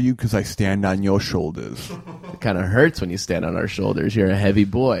above you because I stand on your shoulders. It kind of hurts when you stand on our shoulders. You're a heavy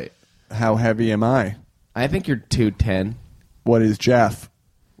boy. How heavy am I? I think you're 210, What is Jeff?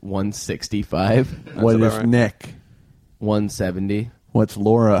 165, What about is right. Nick? 170. What's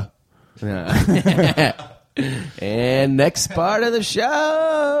Laura? And next part of the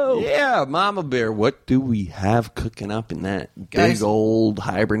show. Yeah, Mama Bear, what do we have cooking up in that Guys, big old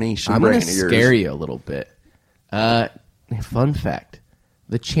hibernation I'm brain going of to yours? scare you a little bit. Fun fact.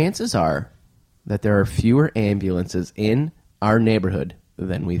 The chances are that there are fewer ambulances in our neighborhood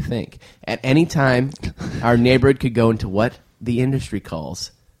than we think. At any time, our neighborhood could go into what the industry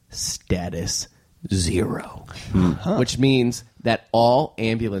calls status zero, which means that all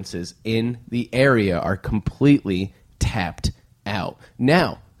ambulances in the area are completely tapped out.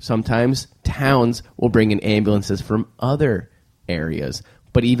 Now, sometimes towns will bring in ambulances from other areas,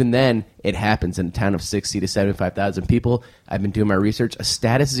 but even then, it happens in a town of 60 to 75,000 people. I've been doing my research. A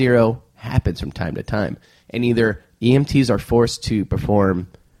status zero happens from time to time, and either EMTs are forced to perform,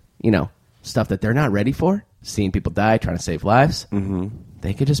 stuff that they're not ready for, seeing people die, trying to save lives. Mm-hmm.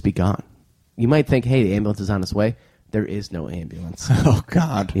 They could just be gone. You might think, hey, the ambulance is on its way. There is no ambulance. Oh,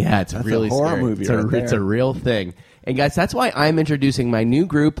 God. Yeah, it's That's really a horror scary. movie. It's a real thing. And guys, that's why I'm introducing my new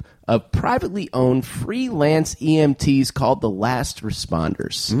group of privately owned freelance EMTs called the Last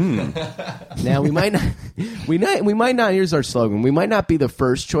Responders. Now we might not. Here's our slogan: we might not be the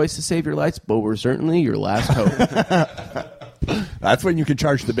first choice to save your life, but we're certainly your last hope. That's when you can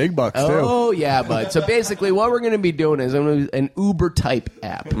charge the big bucks, too. Oh yeah, bud. So basically, what we're going to be doing is an Uber type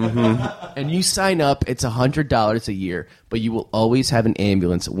app, and you sign up. It's $100 a year, but you will always have an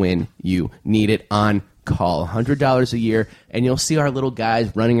ambulance when you need it on call. $100 a year, and you'll see our little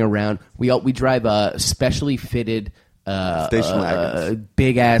guys running around. We drive specially fitted Station wagons.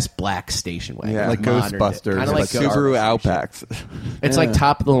 big ass black station wagon, Yeah. Like modern Ghostbusters, kind of Like like Subaru Outbacks. It's like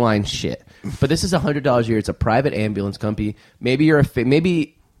top of the line shit. But this is $100 a year. It's a private ambulance company. Maybe you're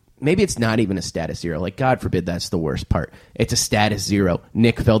maybe it's not even a status zero. Like, God forbid that's the worst part. It's a status zero.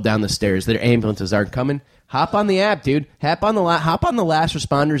 Nick fell down the stairs. Their ambulances aren't coming. Hop on the app, dude. Hop on the Last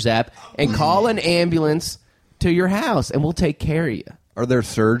Responders app and call an ambulance to your house, and we'll take care of you. Are there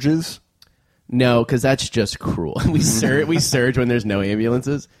surges? No, because that's just cruel. We surge when there's no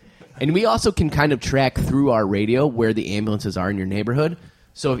ambulances. And we also can kind of track through our radio where the ambulances are in your neighborhood.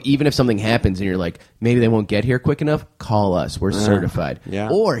 So even if something happens and you're like, maybe they won't get here quick enough, call us. We're certified. Yeah.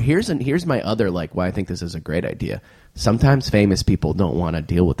 Or here's my other, like, why I think this is a great idea. Sometimes famous people don't want to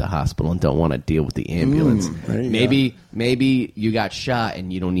deal with the hospital and don't want to deal with the ambulance. Maybe you got shot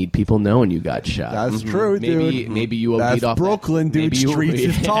and you don't need people knowing you got shot. That's true, dude. Maybe you OD'd That's off Brooklyn, that, dude. maybe you- Streets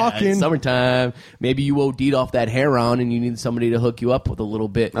is talking. It's summertime. Maybe you OD'd off that heroin and you need somebody to hook you up with a little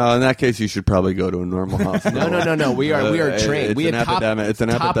bit. In that case, you should probably go to a normal hospital. No. We are trained. It's We an have top- epidemic. It's an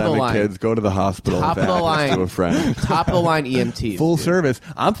top of the epidemic. line. Kids, go to the hospital. Top of the Access line. to a friend. Top of the line EMTs. Full dude. service.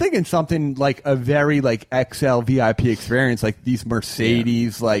 I'm thinking something like a very like XL VIP experience, like these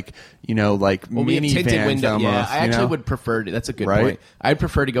Mercedes, like like Well, we have tinted minivans window. almost. Yeah, I actually know? would prefer to. That's a good Right? point. I'd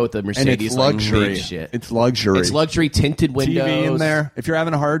prefer to go with the And Mercedes. it's luxury. Like, big shit. It's luxury. It's luxury tinted windows. TV in there. If you're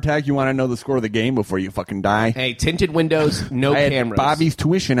having a heart attack, you want to know the score of the game before you fucking die. Hey, tinted windows, no I had cameras. Bobby's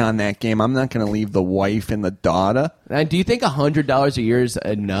tuition on that game. I'm not going to leave the wife and the daughter. Do you think $100 a year is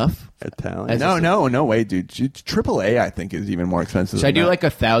enough? Italian. No way, dude. AAA, I think, is even more expensive. Should I than do that. like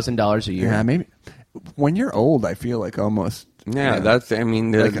 $1,000 a year? Yeah, maybe. When you're old, I feel like almost. Yeah, that's. I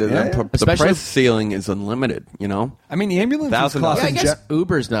mean, the Especially- price ceiling is unlimited. I mean, the ambulance $1,000. is Yeah, I costing. guess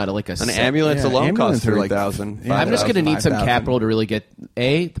Uber's not like a An set- ambulance alone ambulance costs are like $3,000. Yeah, I'm just going to need some 5,000. capital to really get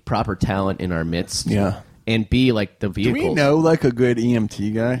the proper talent in our midst. Yeah. And B, like the Do vehicles. we know like a good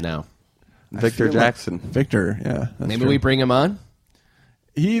EMT guy? No. Victor feel like- Jackson. Victor, yeah. that's Maybe true. we bring him on.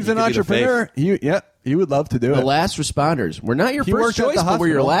 He's an could be the entrepreneur. He would love to do The it. last responders. We're not your He first worked at choice, the but we're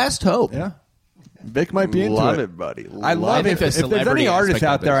your hospital. last hope. Yeah. Vic might be into Love it. it, buddy. I love it. it. The If there's celebrity any artists aspect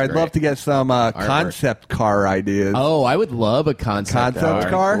out of it there, is I'd love great. to get some concept car ideas. Oh, I would love a concept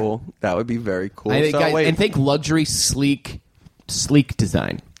Concept car? Cool. That would be very cool. I think, So, wait, and think luxury, sleek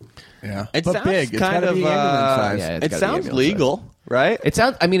design. Yeah. it but sounds big. It's kind gotta of be ambulance size. yeah, it's it gotta be sounds ambulance legal, right? It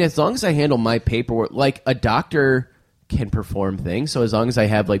sounds. I mean, as long as I handle my paperwork, like a doctor can perform things. So as long as I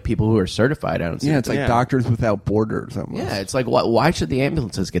have like people who are certified, I don't see. Yeah, it. it's like Yeah. Doctors Without Borders. Almost. Yeah, it's like why should the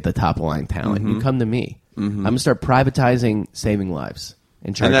ambulances get the top line talent? Mm-hmm. You come to me. I'm gonna start privatizing saving lives and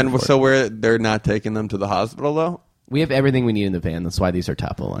And charging then, for so it. they're not taking them to the hospital, though? We have everything we need in the van. That's why these are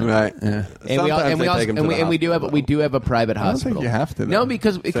top of the line. Right. And we do have a private don't think hospital. you have to, though. No,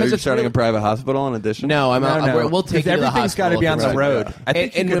 because So you're it's starting really- a private hospital in addition? No, No. we'll take you to the Everything's hospital. gotta be on if the it's road. right. I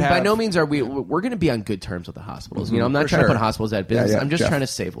think and you could by have- no means are we're going to be on good terms with the hospitals. You know, I'm not For trying to sure. put hospitals out of business. Yeah, I'm just Jeff. trying to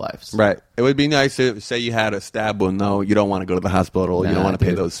save lives. Right. It would be nice if, say, you had a stab wound, though. You don't want to go to the hospital. You Nah, don't want to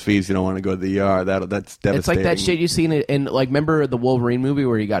pay dude. those fees. You don't want to go to the ER. That's devastating. It's like that shit you see in like, remember the Wolverine movie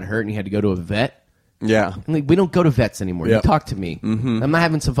where he got hurt and he had to go to a vet? Yeah. Like, we don't go to vets anymore. Yeah. You talk to me. I'm not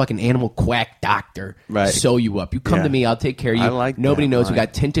having some fucking animal quack doctor Right. sew you up. You come Yeah. to me, I'll take care of you. I like Nobody that knows. We line.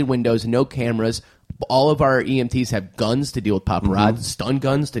 got tinted windows, no cameras. All of our EMTs have guns to deal with paparazzi, stun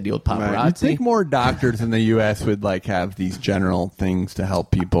guns to deal with I paparazzi. think more doctors in the U.S. would like have these general things to help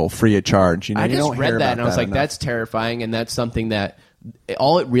people free of charge. You know, I you just don't hear read that about and I was like, enough. that's terrifying, and that's something that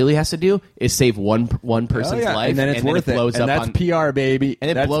all it really has to do is save one person's life, and then it's worth it blows And up that's on PR, baby.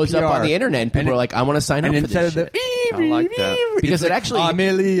 and it That's blows up on PR. the internet, and people And are like, I want to sign up and for instead this of the shit. I like that. Because it's it like, actually-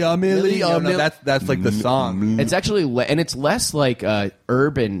 Amelie, Amelie. that's like the song. It's actually and it's less like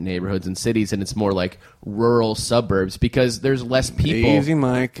urban neighborhoods and cities, and it's more like rural suburbs because there's less people. Easy,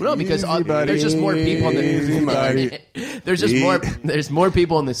 Mike. No, because Easy, buddy. there's just more people in Easy, the buddy. there's more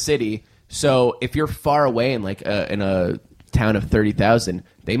people in the city. So if you're far away in like in a town of 30,000,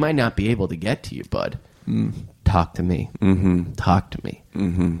 they might not be able to get to you, bud. Talk to me. Talk to me.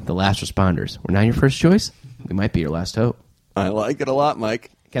 The last responders. We're not your first choice. We might be your last hope. I like it a lot,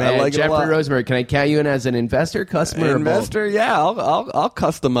 Mike. Can I, like it a Jeffrey lot. Rosenberg? Can I count you in as an investor, customer, or both? Investor, yeah, I'll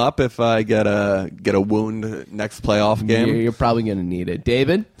custom up if I get a wound next playoff game. You're probably going to need it,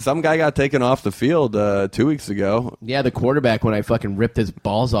 David. Some guy got taken off the field 2 weeks ago. Yeah, the quarterback when I fucking ripped his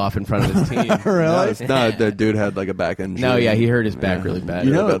balls off in front of his team. No, the dude had like a back injury. No, yeah, he hurt his back really bad.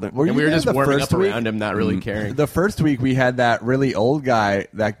 You know, and we were there just the warming first up week? around him, not really caring. The first week we had that really old guy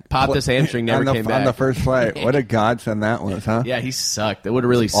that Popped his hamstring, never on the, came on back. the first play. What a godsend that was, huh? Yeah, he sucked. It would have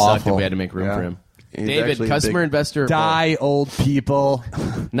really sucked if Awful. we had to make room Yeah. for him. David, actually a customer, big- investor, or Die, old people.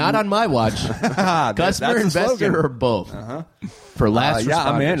 both? Not on my watch. Customer, That's the investor, slogan. or both? For last Yeah,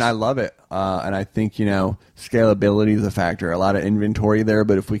 I'm in. responders. I love it. And I think, scalability is a factor. A lot of inventory there,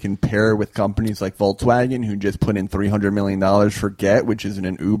 but if we can pair with companies like Volkswagen, who just put in $300 million for Get, which is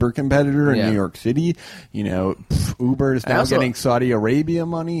an Uber competitor in Yeah. New York City, Uber is And now also- getting Saudi Arabia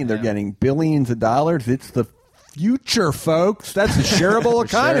money. They're getting billions of dollars. It's the future, folks. That's a shareable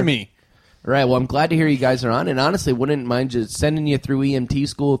economy. Right. Well, I'm glad to hear you guys are on, and honestly, wouldn't mind just sending you through EMT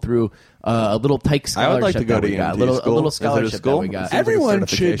school through a little Tyke scholarship. I would like to go that to we got. EMT A little school. Is it a scholarship school? that we got. It seems like a Everyone should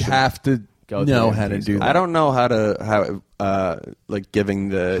certification. have to Go know through how to EMT do school. that. I don't know how giving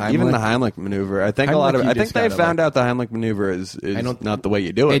even the Heimlich maneuver. I think Heimlich, you I think just they gotta, found out the Heimlich maneuver is not the way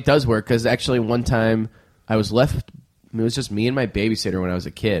you do it. It does work because actually one time I was left. It was just me and my babysitter when I was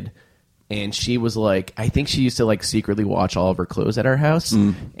a kid, and she was like, I think she used to like secretly watch all of her clothes at our house,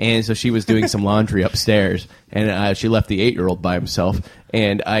 and so she was doing some laundry upstairs, and she left the 8-year-old by himself,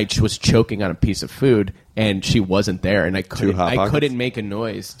 and I was choking on a piece of food, and she wasn't there, and I Hot Pockets? couldn't make a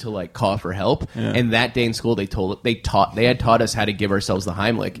noise to like call for help. And that day in school, they had taught us how to give ourselves the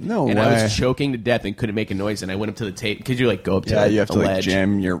Heimlich. No and I way. was choking to death and couldn't make a noise, and I went up to the tape because you like go up to Yeah, you have the to, like, ledge,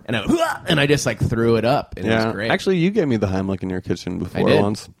 jam your- and I just like threw it up, and it was great. Actually, you gave me the Heimlich in your kitchen before did.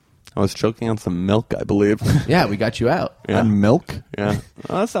 once. I was choking on some milk, I believe. Yeah, we got you out. Yeah. On milk? Yeah,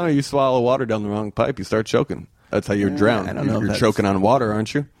 well, that's how you swallow water down the wrong pipe. You start choking. That's how you drown. I don't know if You're that's- choking on water,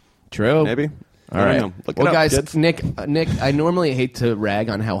 aren't you? True. Maybe. All I don't right. know. Look it Well, up, guys, kids. Nick, I normally hate to rag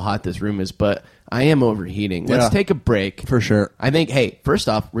on how hot this room is, but I am overheating. Let's Yeah. take a break. For sure. I think, hey, first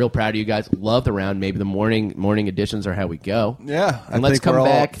off, real proud of you guys. Love the round. Maybe the morning editions are how we go. Yeah, And let's come we're all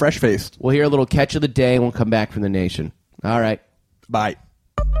back. fresh-faced. We'll hear a little catch of the day, and we'll come back from the nation. All right. Bye.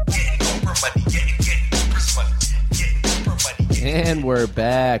 And we're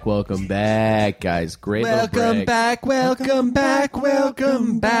back. Welcome back, guys. Great little break. welcome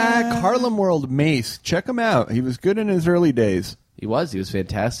back. Harlem World Mace. Check him out. He was good in his early days. He was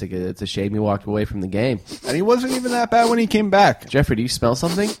fantastic. It's a shame he walked away from the game. And he wasn't even that bad when he came back. Jeffrey, do you smell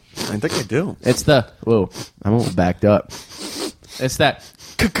something? I think I do. It's the I'm a little backed up. It's that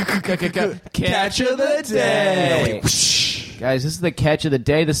catch of the day. Guys, this is the catch of the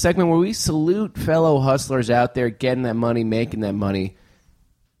day, the segment where we salute fellow hustlers out there getting that money, making that money.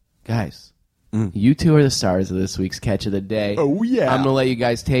 Guys, you two are the stars of this week's catch of the day. Oh, yeah. I'm going to let you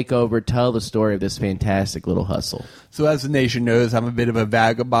guys take over, tell the story of this fantastic little hustle. So as the nation knows, I'm a bit of a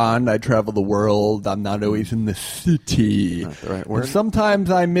vagabond. I travel the world. I'm not always in the city. Not the right word. And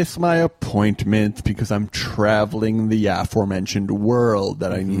sometimes I miss my appointments because I'm traveling the aforementioned world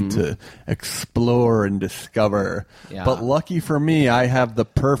that I need to explore and discover. Yeah. But lucky for me, I have the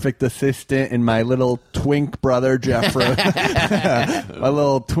perfect assistant in my little twink brother, Jeffrey. My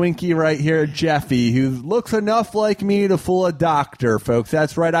little Twinkie right here, Jeffy, who looks enough like me to fool a doctor, folks.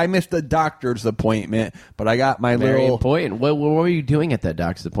 That's right. I missed a doctor's appointment, but I got my Very little... important. What were you doing at that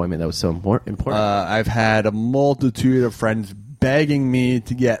doctor's appointment that was so important? I've had a multitude of friends begging me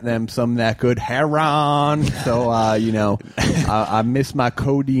to get them some of that good heroin. So, I missed my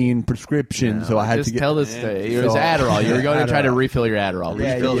codeine prescription, so I had Just to get... tell this. It was So- Adderall. You were going to try to Adderall. refill your Adderall.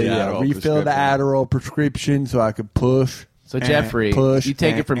 Yeah, Refill the yeah, Adderall refill the prescription. Adderall prescription so I could push. So and Jeffrey, push, you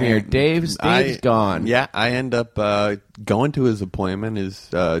take it from here. Dave's gone. Yeah, I end up going to his appointment, his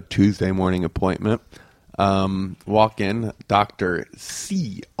Tuesday morning appointment. Walk in, Dr.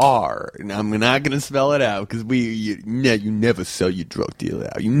 C.R. And I'm not going to spell it out because you never sell your drug dealer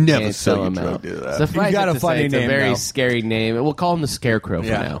out. You never Can't sell your him drug out. dealer out. Suffice He's got it a to funny say, it's name, a very though. scary name. We'll call him the Scarecrow for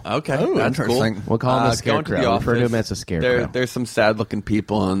now. Okay. Oh, that's interesting. cool. We'll call him the Going to Scarecrow. the Refer to him office. as a Scarecrow. There's some sad-looking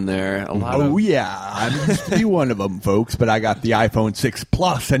people in there. A lot Oh of yeah, I used to be one of them, folks. But I got the iPhone 6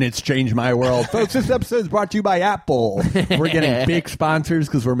 Plus, and it's changed my world, folks. This episode is brought to you by Apple. We're getting big sponsors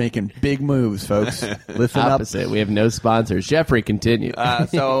because we're making big moves, folks. Listen Opposite. We have no sponsors. Jeffrey, continue. I'm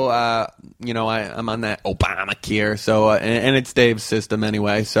on that Obamacare, so and it's Dave's system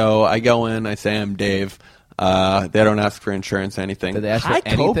anyway. So I go in, I say I'm Dave. They don't ask for insurance, anything. Do they ask for High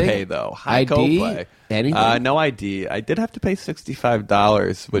anything? copay though. High ID? copay. Anything? No ID. I did have to pay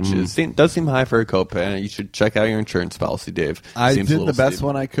 $65, which does seem high for a copay. You should check out your insurance policy, Dave. I Seems a did little the best steep.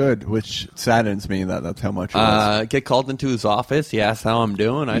 one I could, which saddens me that that's how much it was. Get called into his office. He asks how I'm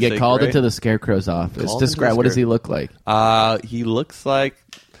doing. I you get say, called "Great." into the Scarecrow's office. Called Describe. into the What does he look like? He looks like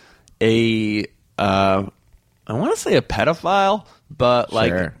a I want to say a pedophile, but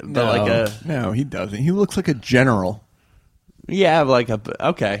Sure. No, he doesn't. He looks like a general.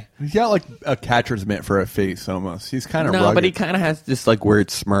 okay. He's got like a catcher's mitt for a face almost. He's kind of No, rugged. but he kind of has this like weird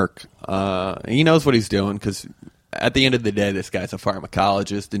smirk. He knows what he's doing because at the end of the day, this guy's a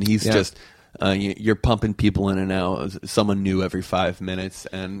pharmacologist and he's Yeah. just you're pumping people in and out, someone new every 5 minutes,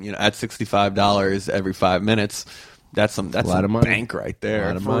 and at $65 every 5 minutes, that's a lot of money. bank right there. A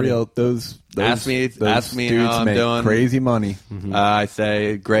lot of For money. real, those Ask me dudes how I'm make doing. crazy money. I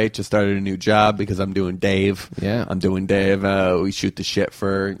say, great, just started a new job because I'm doing Dave. Yeah. I'm doing Dave. We shoot the shit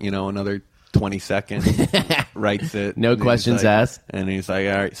for, another 20 seconds. Writes it. No And he's questions like- asked. And he's like,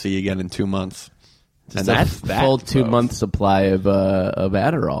 all right, see you again in 2 months. Just And a that's that, full folks. 2-month supply of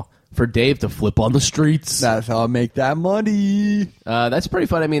Adderall for Dave to flip on the streets. That's how I make that money. That's pretty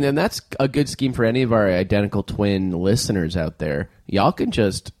fun. I mean, and that's a good scheme for any of our identical twin listeners out there. Y'all can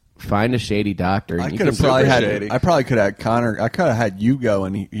just find a shady doctor. And I you could have can probably had. shady. I probably could have had Connor. I could have had you go,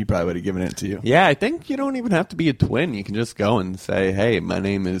 and he probably would have given it to you. Yeah, I think you don't even have to be a twin. You can just go and say, hey, my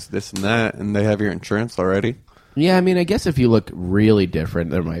name is this and that, and they have your insurance already. Yeah, I mean, I guess if you look really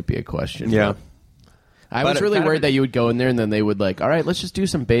different, there might be a question. Yeah. I But was it really kind of- worried that you would go in there and then they would like, all right, let's just do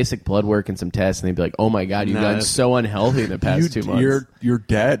some basic blood work and some tests, and they'd be like, oh my god, you've No, gotten that's- so unhealthy in the past 2 months. You're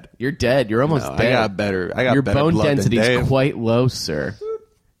dead. You're dead. You're almost No, dead. I got better Your better bone blood than density is Dave. quite low, sir.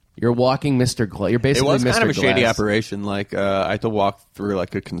 You're walking Mr. You're It basically was Mr. kind of a shady Glass. operation. Like I had to walk through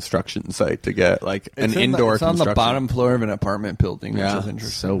like a construction site to get like an It's in indoor. It's on the construction. bottom floor of an apartment building, Yeah. which is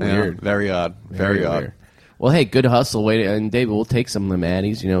interesting. So Yeah, weird. very odd. Very odd. weird. Well, hey, good hustle. Wait, and David, we'll take some of the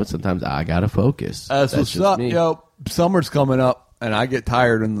Maddies. Sometimes I gotta focus. That's what's just up, me. yo. Summer's coming up, and I get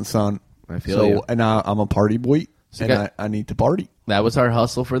tired in the sun. I feel you. And I'm a party boy, So and got- I need to party. That was our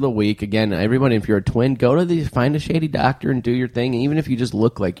hustle for the week. Again, everybody, if you're a twin, find a shady doctor and do your thing. And even if you just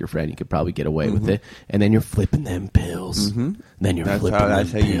look like your friend, you could probably get away with it. And then you're flipping them pills. Then you're That's flipping how. them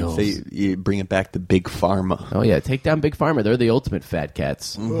That's how you pills. say you bring it back to big pharma. Oh yeah, take down Big Pharma. They're the ultimate fat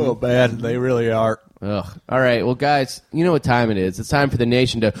cats. Oh, man, they really are. Ugh. All right, well, guys, you know what time it is. It's time for the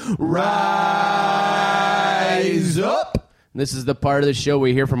nation to rise up. This is the part of the show where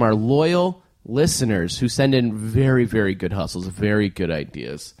we hear from our loyal listeners who send in very, very good hustles, very good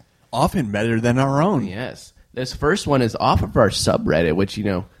ideas. Often better than our own. Yes. This first one is off of our subreddit, which,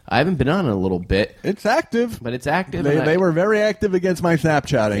 I haven't been on in a little bit, It's active. but it's active. and They were very active against my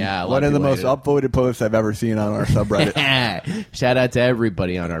Snapchatting. Yeah, a lot one of of the people most hate it. upvoted posts I've ever seen on our subreddit. Shout out to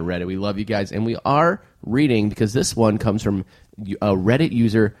everybody on our Reddit. We love you guys. And we are reading, because this one comes from a Reddit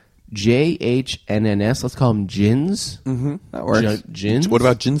user, JHNNS. Let's call him Jins. That works. Jins? What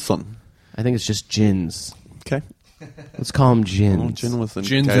about Jinsun? I think it's just Jins. Okay. Let's call him Jins. Jin was the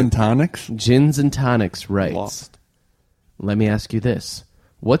Gins guy and tonics. Gins and Tonics writes, lost. let me ask you this.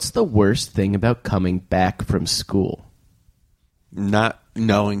 What's the worst thing about coming back from school? Not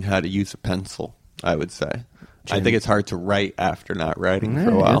knowing how to use a pencil, I would say. I think it's hard to write after not writing for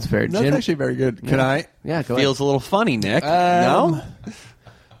a while. That's fair. That's Jin- actually very good. Can I? Yeah, go Feels ahead. a little funny, Nick. No?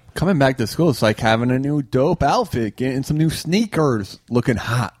 Coming back to school, it's like having a new dope outfit, getting some new sneakers, looking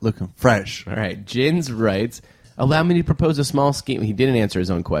hot, looking fresh. All right. Jins writes, allow me to propose a small scheme. He didn't answer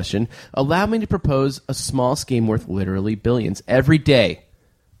his own question. Allow me to propose a small scheme worth literally billions. Every day,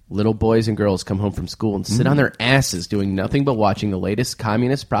 little boys and girls come home from school and sit on their asses doing nothing but watching the latest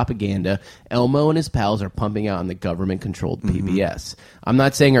communist propaganda Elmo and his pals are pumping out on the government-controlled PBS. I'm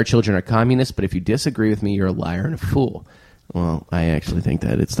not saying our children are communists, but if you disagree with me, you're a liar and a fool. Well, I actually think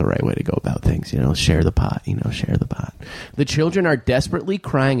that it's the right way to go about things. Share the pot. Share the pot. The children are desperately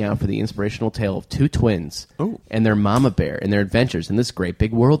crying out for the inspirational tale of two twins and their mama bear and their adventures in this great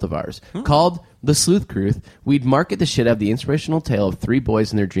big world of ours. Called The Sleuth Cruth, we'd market the shit out of the inspirational tale of three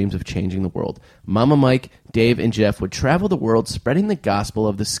boys and their dreams of changing the world. Mama Mike, Dave, and Jeff would travel the world spreading the gospel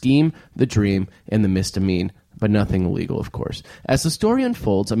of the scheme, the dream, and the misdemeanor. But nothing illegal, of course. As the story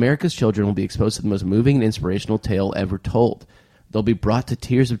unfolds, America's children will be exposed to the most moving and inspirational tale ever told. They'll be brought to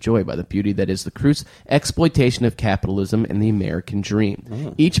tears of joy by the beauty that is the Cruth's exploitation of capitalism and the American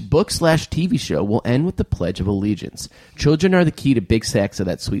dream. Each book/TV show will end with the Pledge of Allegiance. Children are the key to big sacks of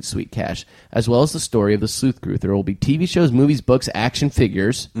that sweet, sweet cash, as well as the story of the Sleuth Cruth. There will be TV shows, movies, books, action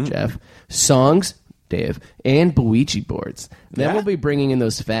figures, Jeff, songs, Dave, and Ouija boards. Then we'll be bringing in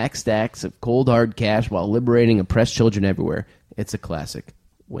those fat stacks of cold hard cash while liberating oppressed children everywhere. It's a classic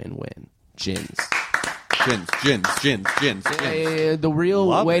win-win. Gins. Gins. The real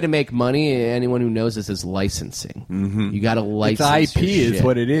Love way it. to make money, anyone who knows this, is licensing. You got to license It's IP your is shit.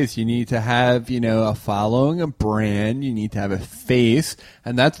 what it is. You need to have, a following, a brand. You need to have a face.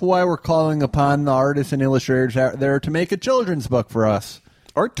 And that's why we're calling upon the artists and illustrators out there to make a children's book for us.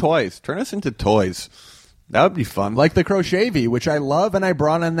 Or toys. Turn us into toys. That would be fun. Like the Crochet-V, which I love, and I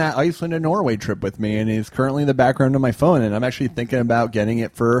brought on that Iceland and Norway trip with me, and is currently in the background of my phone, and I'm actually thinking about getting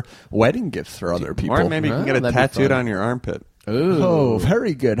it for wedding gifts for other people. Or maybe you can get it that'd be tattooed fun. on your armpit. Ooh. Oh,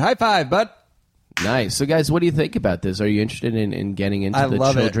 very good. High five, bud. Nice. So, guys, what do you think about this? Are you interested in getting into the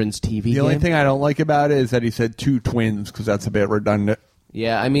love children's TV The game? only thing I don't like about it is that he said 2 twins because that's a bit redundant.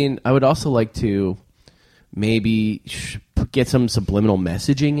 Yeah, I mean, I would also like to maybe get some subliminal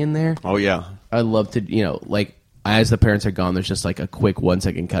messaging in there. Oh yeah. I'd love to, like, as the parents are gone, there's just like a quick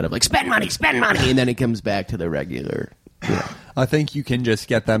 1-second cut of like, spend money, and then it comes back to the regular. I think you can just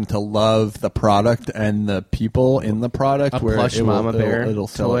get them to love the product and the people in the product. A where plush Mama Bear it'll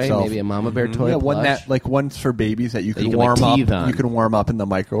sell toy, itself. maybe a Mama Bear toy. Yeah, one plush. that like ones for babies that you can you can, warm like, up. teeth on. You can warm up in the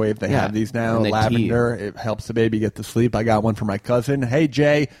microwave. They Yeah, have these now. and they Lavender. It helps the baby get to sleep. I got one for my cousin. Hey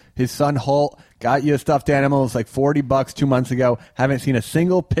Jay, his son Holt got you a stuffed animal. It's like $40 2 months ago. Haven't seen a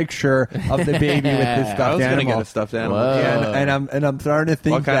single picture of the baby with his stuffed I was animal. gonna get a stuffed animal. Whoa. Yeah, and I'm starting to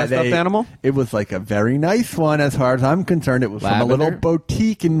think What kind that of stuffed animal? It was like a very nice one, as far as I'm concerned. It was from a little Lavender?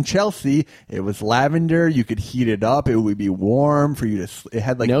 boutique in Chelsea. It was lavender. You could heat it up. It would be warm for you to. It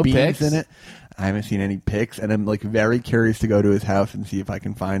had like No beans pics? in it. I haven't seen any pics, and I'm like very curious to go to his house and see if I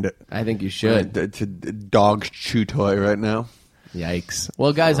can find it. I think you should. It's a dog chew toy right now. Yikes.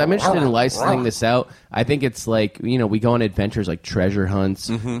 Well, guys, I'm interested in licensing this out. I think it's like, we go on adventures like treasure hunts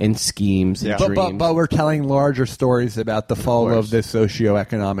and schemes and dreams. But we're telling larger stories about the fall course. of this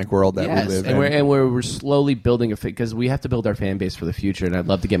socioeconomic world that Yes, we live and in. we're slowly building because we have to build our fan base for the future, and I'd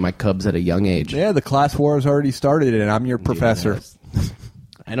love to get my cubs at a young age. Yeah, the class war has already started, and I'm your professor.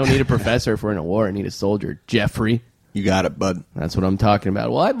 I don't need a professor if we're in a war. I need a soldier. Jeffrey. You got it, bud. That's what I'm talking about.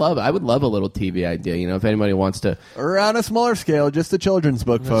 Well, I would love a little TV idea. If anybody wants to, Or on a smaller scale, just a children's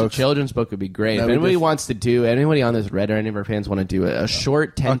book, a folks. children's book would be great. That If would anybody just- wants to do, anybody on this Reddit, any of our fans want to do a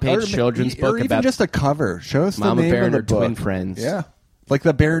short 10-page children's book or even about just a cover. Show us Mama the name Bear of and the her book. twin friends. Yeah, like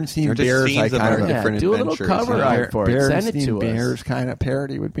the Berenstein Or just Bears. scenes of kind our of different do a little adventures. cover Yeah. art for it. Send it Berenstein to us. Bears kind of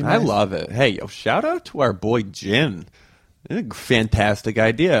parody would be I nice. love it. Hey, shout out to our boy Jin. A fantastic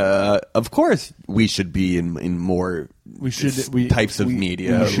idea. Of course, we should be in more types of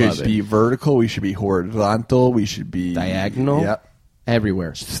media. We love should it. be vertical. We should be horizontal. We should be diagonal. Yep.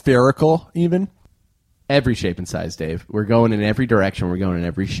 Everywhere. Spherical, even. Every shape and size, Dave. We're going in every direction. We're going in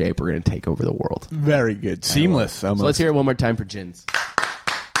every shape. We're going to take over the world. Very good. Seamless. So Almost. let's hear it one more time for Jins.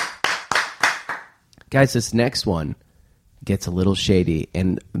 Guys, this next one gets a little shady,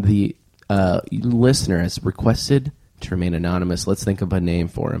 and the listener has requested to remain anonymous. Let's think of a name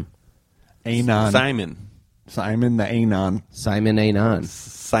for him. Anon. Simon the Anon. Simon Anon.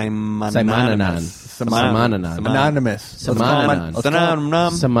 Simon Simananon. Anonymous. Samananon.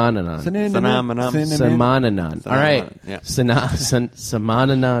 Samananon. Samananon. All right. Yeah.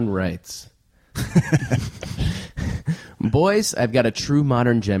 Samananon writes. Boys, I've got a true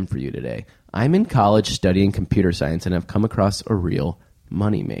modern gem for you today. I'm in college studying computer science and I've come across a real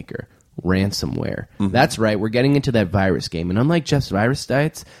moneymaker. Ransomware. That's right, we're getting into that virus game, and unlike Jeff's virus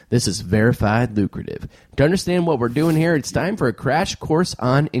diets, this is verified lucrative. To understand what we're doing here, it's time for a crash course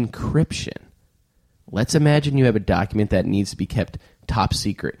on encryption. Let's imagine you have a document that needs to be kept top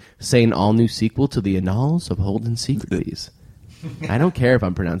secret, say an all-new sequel to the Annals of Holden Secrecies. I don't care if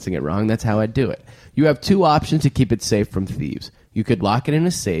I'm pronouncing it wrong, that's how I do it. You have two options to keep it safe from thieves. You could lock it in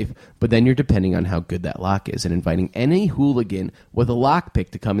a safe, but then you're depending on how good that lock is and inviting any hooligan with a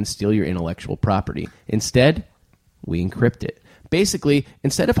lockpick to come and steal your intellectual property. Instead, we encrypt it. Basically,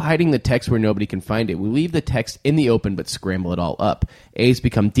 instead of hiding the text where nobody can find it, we leave the text in the open but scramble it all up. A's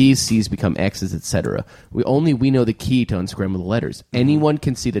become D's, C's become X's, etc. We know the key to unscramble the letters. Anyone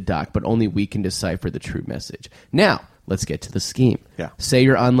can see the doc, but only we can decipher the true message. Now, let's get to the scheme. Yeah. Say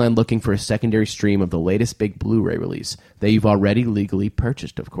you're online looking for a secondary stream of the latest big Blu-ray release that you've already legally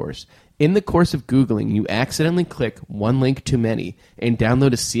purchased, of course. In the course of Googling, you accidentally click one link too many and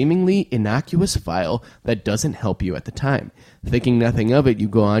download a seemingly innocuous file that doesn't help you at the time. Thinking nothing of it, you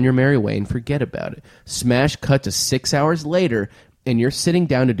go on your merry way and forget about it. Smash cut to 6 hours later, and you're sitting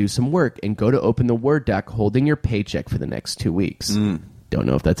down to do some work and go to open the Word doc holding your paycheck for the next 2 weeks. Don't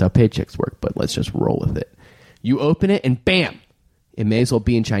know if that's how paychecks work, but let's just roll with it. You open it and bam! It may as well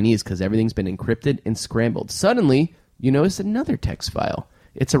be in Chinese because everything's been encrypted and scrambled. Suddenly, you notice another text file.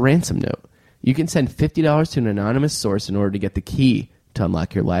 It's a ransom note. You can send $50 to an anonymous source in order to get the key to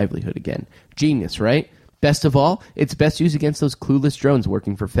unlock your livelihood again. Genius, right? Best of all, it's best used against those clueless drones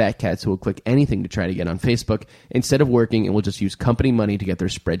working for fat cats who will click anything to try to get on Facebook instead of working and will just use company money to get their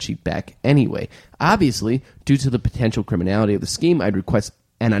spreadsheet back anyway. Obviously, due to the potential criminality of the scheme, I'd request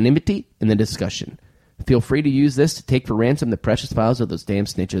anonymity in the discussion. Feel free to use this to take for ransom the precious files of those damn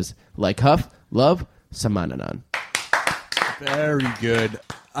snitches. Like Huff, love, Samananon. Very good.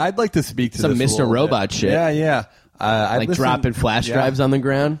 I'd like to speak to Some this a Mr. little Robot bit. shit. Yeah. I Like listened- dropping flash yeah. drives on the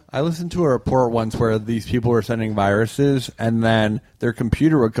ground. I listened to a report once where these people were sending viruses, and then their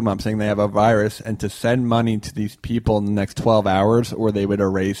computer would come up saying they have a virus, and to send money to these people in the next 12 hours, or they would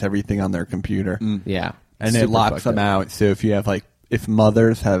erase everything on their computer. Yeah. And it Super locks fucked them up. out. So if you have if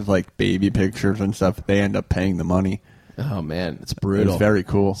mothers have baby pictures and stuff, they end up paying the money. Oh man, it's brutal. It's very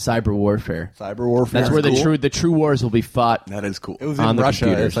cool. Cyber warfare. Cyber warfare. That's where Cool. the true wars will be fought. That is cool. It was on in the Russia.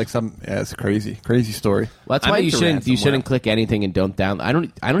 computers. It's it's crazy story. Well, that's I'm why you into shouldn't ransomware. click anything and don't down. I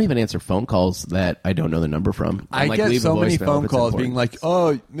don't even answer phone calls that I don't know the number from. I I'm like, get leave a so many voicemail phone if it's calls important. being like,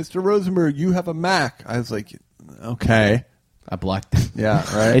 "Oh, Mr. Rosenberg, you have a Mac." I was like, "Okay, I blocked them. yeah,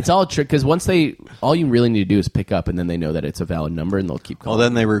 right." It's all trick because all you really need to do is pick up, and then they know that it's a valid number, and they'll keep Well, calling.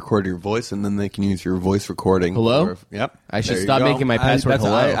 then they record your voice, and then they can use your voice recording. Hello? Yep. I should There you stop go. making my password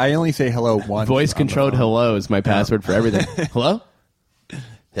hello. I only say hello once. Voice on the controlled phone. hello is my password for everything. Hello,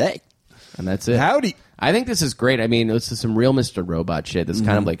 Hey. and that's it. Howdy. I think this is great. I mean, this is some real Mr. Robot shit. This is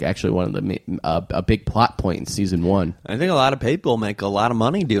kind of like actually one of the a big plot point in season 1. I think a lot of people make a lot of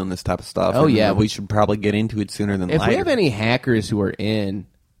money doing this type of stuff. Oh, and, yeah. we should probably get into it sooner than If later. we have any hackers who are in,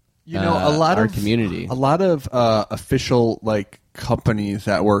 A lot our of community. a lot of official companies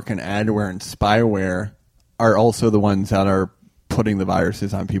that work in adware and spyware are also the ones that are putting the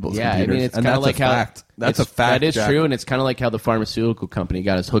viruses on people's yeah, I computers. mean, it's And kind of that's like a how fact. That's a it's- fact. That is Jack. true, and it's kind of like how the pharmaceutical company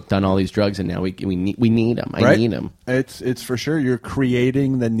got us hooked on all these drugs, and now we need them. I Right? need them. It's for sure. You're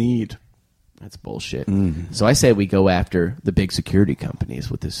creating the need. That's bullshit. So I say we go after the big security companies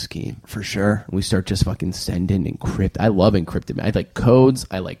with this scheme. For sure. We start just fucking sending encrypt. I love encrypted. I like codes.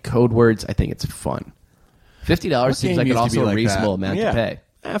 I like code words. I think it's fun. $50 seems game like used to also be a like reasonable that? amount Yeah. to pay.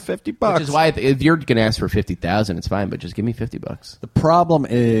 $50. Which is why if you're gonna ask for 50,000, it's fine. But just give me $50. The problem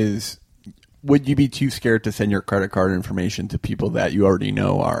is, would you be too scared to send your credit card information to people that you already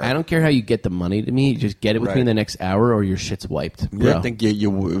know are? I don't care how you get the money to me. You just get it with me Right. in the next hour, or your shit's wiped. Bro. I think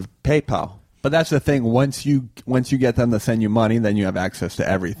you PayPal. But that's the thing. Once you get them to send you money, then you have access to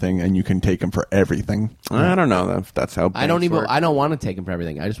everything, and you can take them for everything. I don't know if that's how I don't banks even. work. I don't want to take them for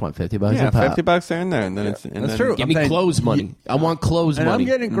everything. I just want $50 Yeah, a pop. $50 there and there, and then it's and That's then true. Give I'm me saying- clothes money. I want clothes And money. I'm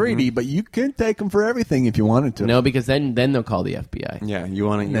getting greedy, but you can take them for everything if you wanted to. No, because then they'll call the FBI. Yeah, you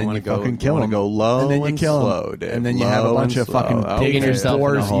want And then to you go fucking kill you wanna them. go low and then you kill slow, them. Dave. And then you have a Low bunch and of fucking slow. Digging big yourself in a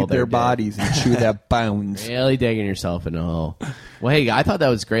boars hole eat their there, Dave. bodies and chew their bones. Really digging yourself in a hole. Well, hey, I thought that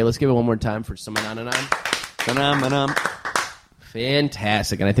was great. Let's give it one more time for some Anonymous.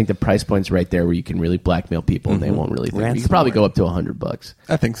 Fantastic, and I think the price point's right there where you can really blackmail people and they won't really think. You could probably go up to $100.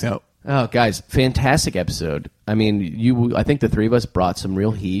 I think so. Oh, guys, fantastic episode. I mean, I think the three of us brought some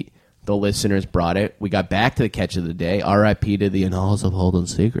real heat. The listeners brought it. We got back to the catch of the day. R.I.P. to the Annals of Holden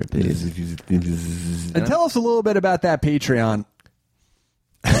Secret. Please. And tell us a little bit about that Patreon.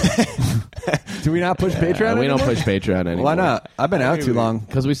 Do we not push Patreon? We don't anymore? push Patreon anymore. Why not? I've been out too long.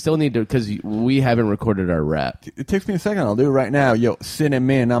 Because we still need to. Because we haven't recorded our rap. It takes me a second. I'll do it right now. Yo,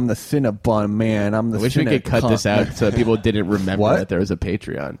 Cinnamon. I'm the Cinnabon man. I'm the I wish we could cut this out so that people didn't remember What? that there was a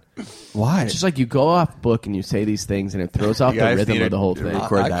Patreon. Why? It's just like you go off book and you say these things and it throws off You the guys rhythm need of the whole to thing.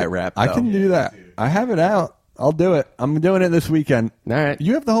 record All that rap. I though. can do that. I have it out. I'll do it. I'm doing it this weekend. right.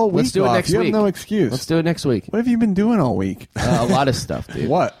 You have the whole week Let's do it off. next you week. have no excuse. Let's do it next week. What have you been doing all week? A lot of stuff, dude.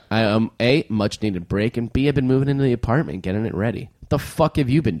 What? A, much needed break, and B, I've been moving into the apartment, getting it ready. What the fuck have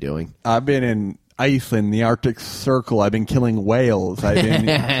you been doing? I've been in Iceland, the Arctic Circle. I've been killing whales. I've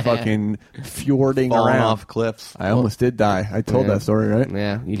been fucking fjording falling around. off cliffs. I almost did die. I told Yeah. that story, right?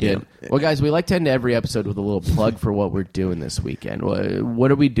 Yeah, you did. Well, guys, we like to end every episode with a little plug for what we're doing this weekend. What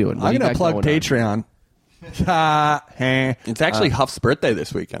are we doing? What I'm do you going to got plug going on? Patreon. Ha, heh. It's actually Huff's birthday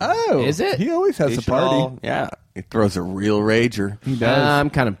this weekend. Oh, Is it? He always has He a should party. all- yeah, he throws a real rager. He does. I'm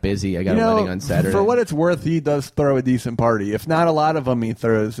kind of busy. I got a wedding on Saturday. For what it's worth, he does throw a decent party. If not a lot of them, he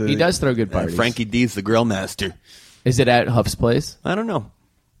throws. he does throw good parties. Frankie D's the grill master. Is it at Huff's place? I don't know.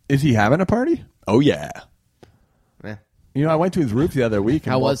 Is he having a party? Oh yeah. You know, I went to his roof the other week.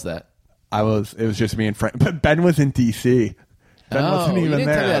 and How was that? It was just me and Frank. But Ben was in D.C. Ben Oh, wasn't you even didn't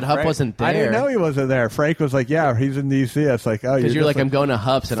there. tell me that Huff Frank- wasn't I didn't there. know he wasn't there. Frank was like, "Yeah, he's in D.C." I was like, "Oh, Because you're just like, I'm going to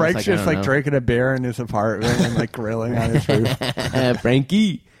Huff's. And Frank's I was like, just I like don't drinking a beer in his apartment and like grilling on his roof. know.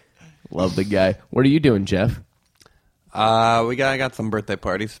 Frankie. Love the guy. What are you doing, Jeff? I got some birthday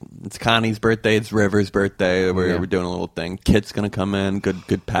parties. It's Connie's birthday. It's River's birthday. We're doing a little thing. Kit's gonna come in.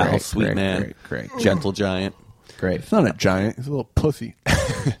 Good pal, Great, sweet great, man, great. gentle giant. Great. He's not a giant. He's a little pussy.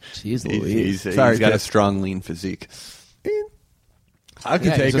 Jeez Louise. He's Sorry, got a Jeff. strong, lean physique. I could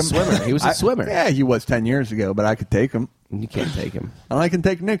Yeah, take he's a him. swimmer. He was a swimmer. Yeah, he was 10 years ago, but I could take him. You can't take him. And I can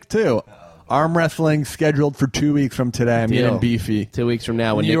take Nick too. Arm wrestling scheduled for 2 weeks from today. I'm Deal. getting beefy. 2 weeks from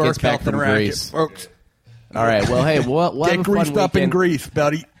now when New Nick gets York back Health from and Racket, Greece. folks. All right. Well, hey, we'll have Get a fun greased up in weekend. Greece,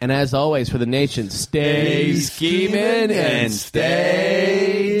 buddy. And as always, for the nation, stay scheming and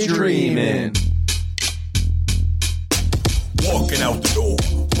stay dreaming. Walking out the door,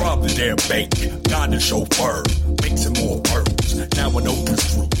 robbed the damn bank, got the chauffeur, mixing more pearls. Now an open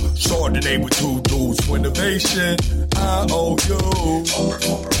screw. Chardonnay with 2 dudes for innovation. I owe you. Over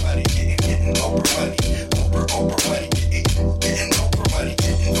money, getting over money. Over money, getting over money.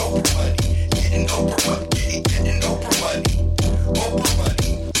 Getting over money, getting over money. Getting over money. Over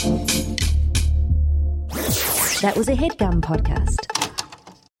money. That was a HeadGum podcast.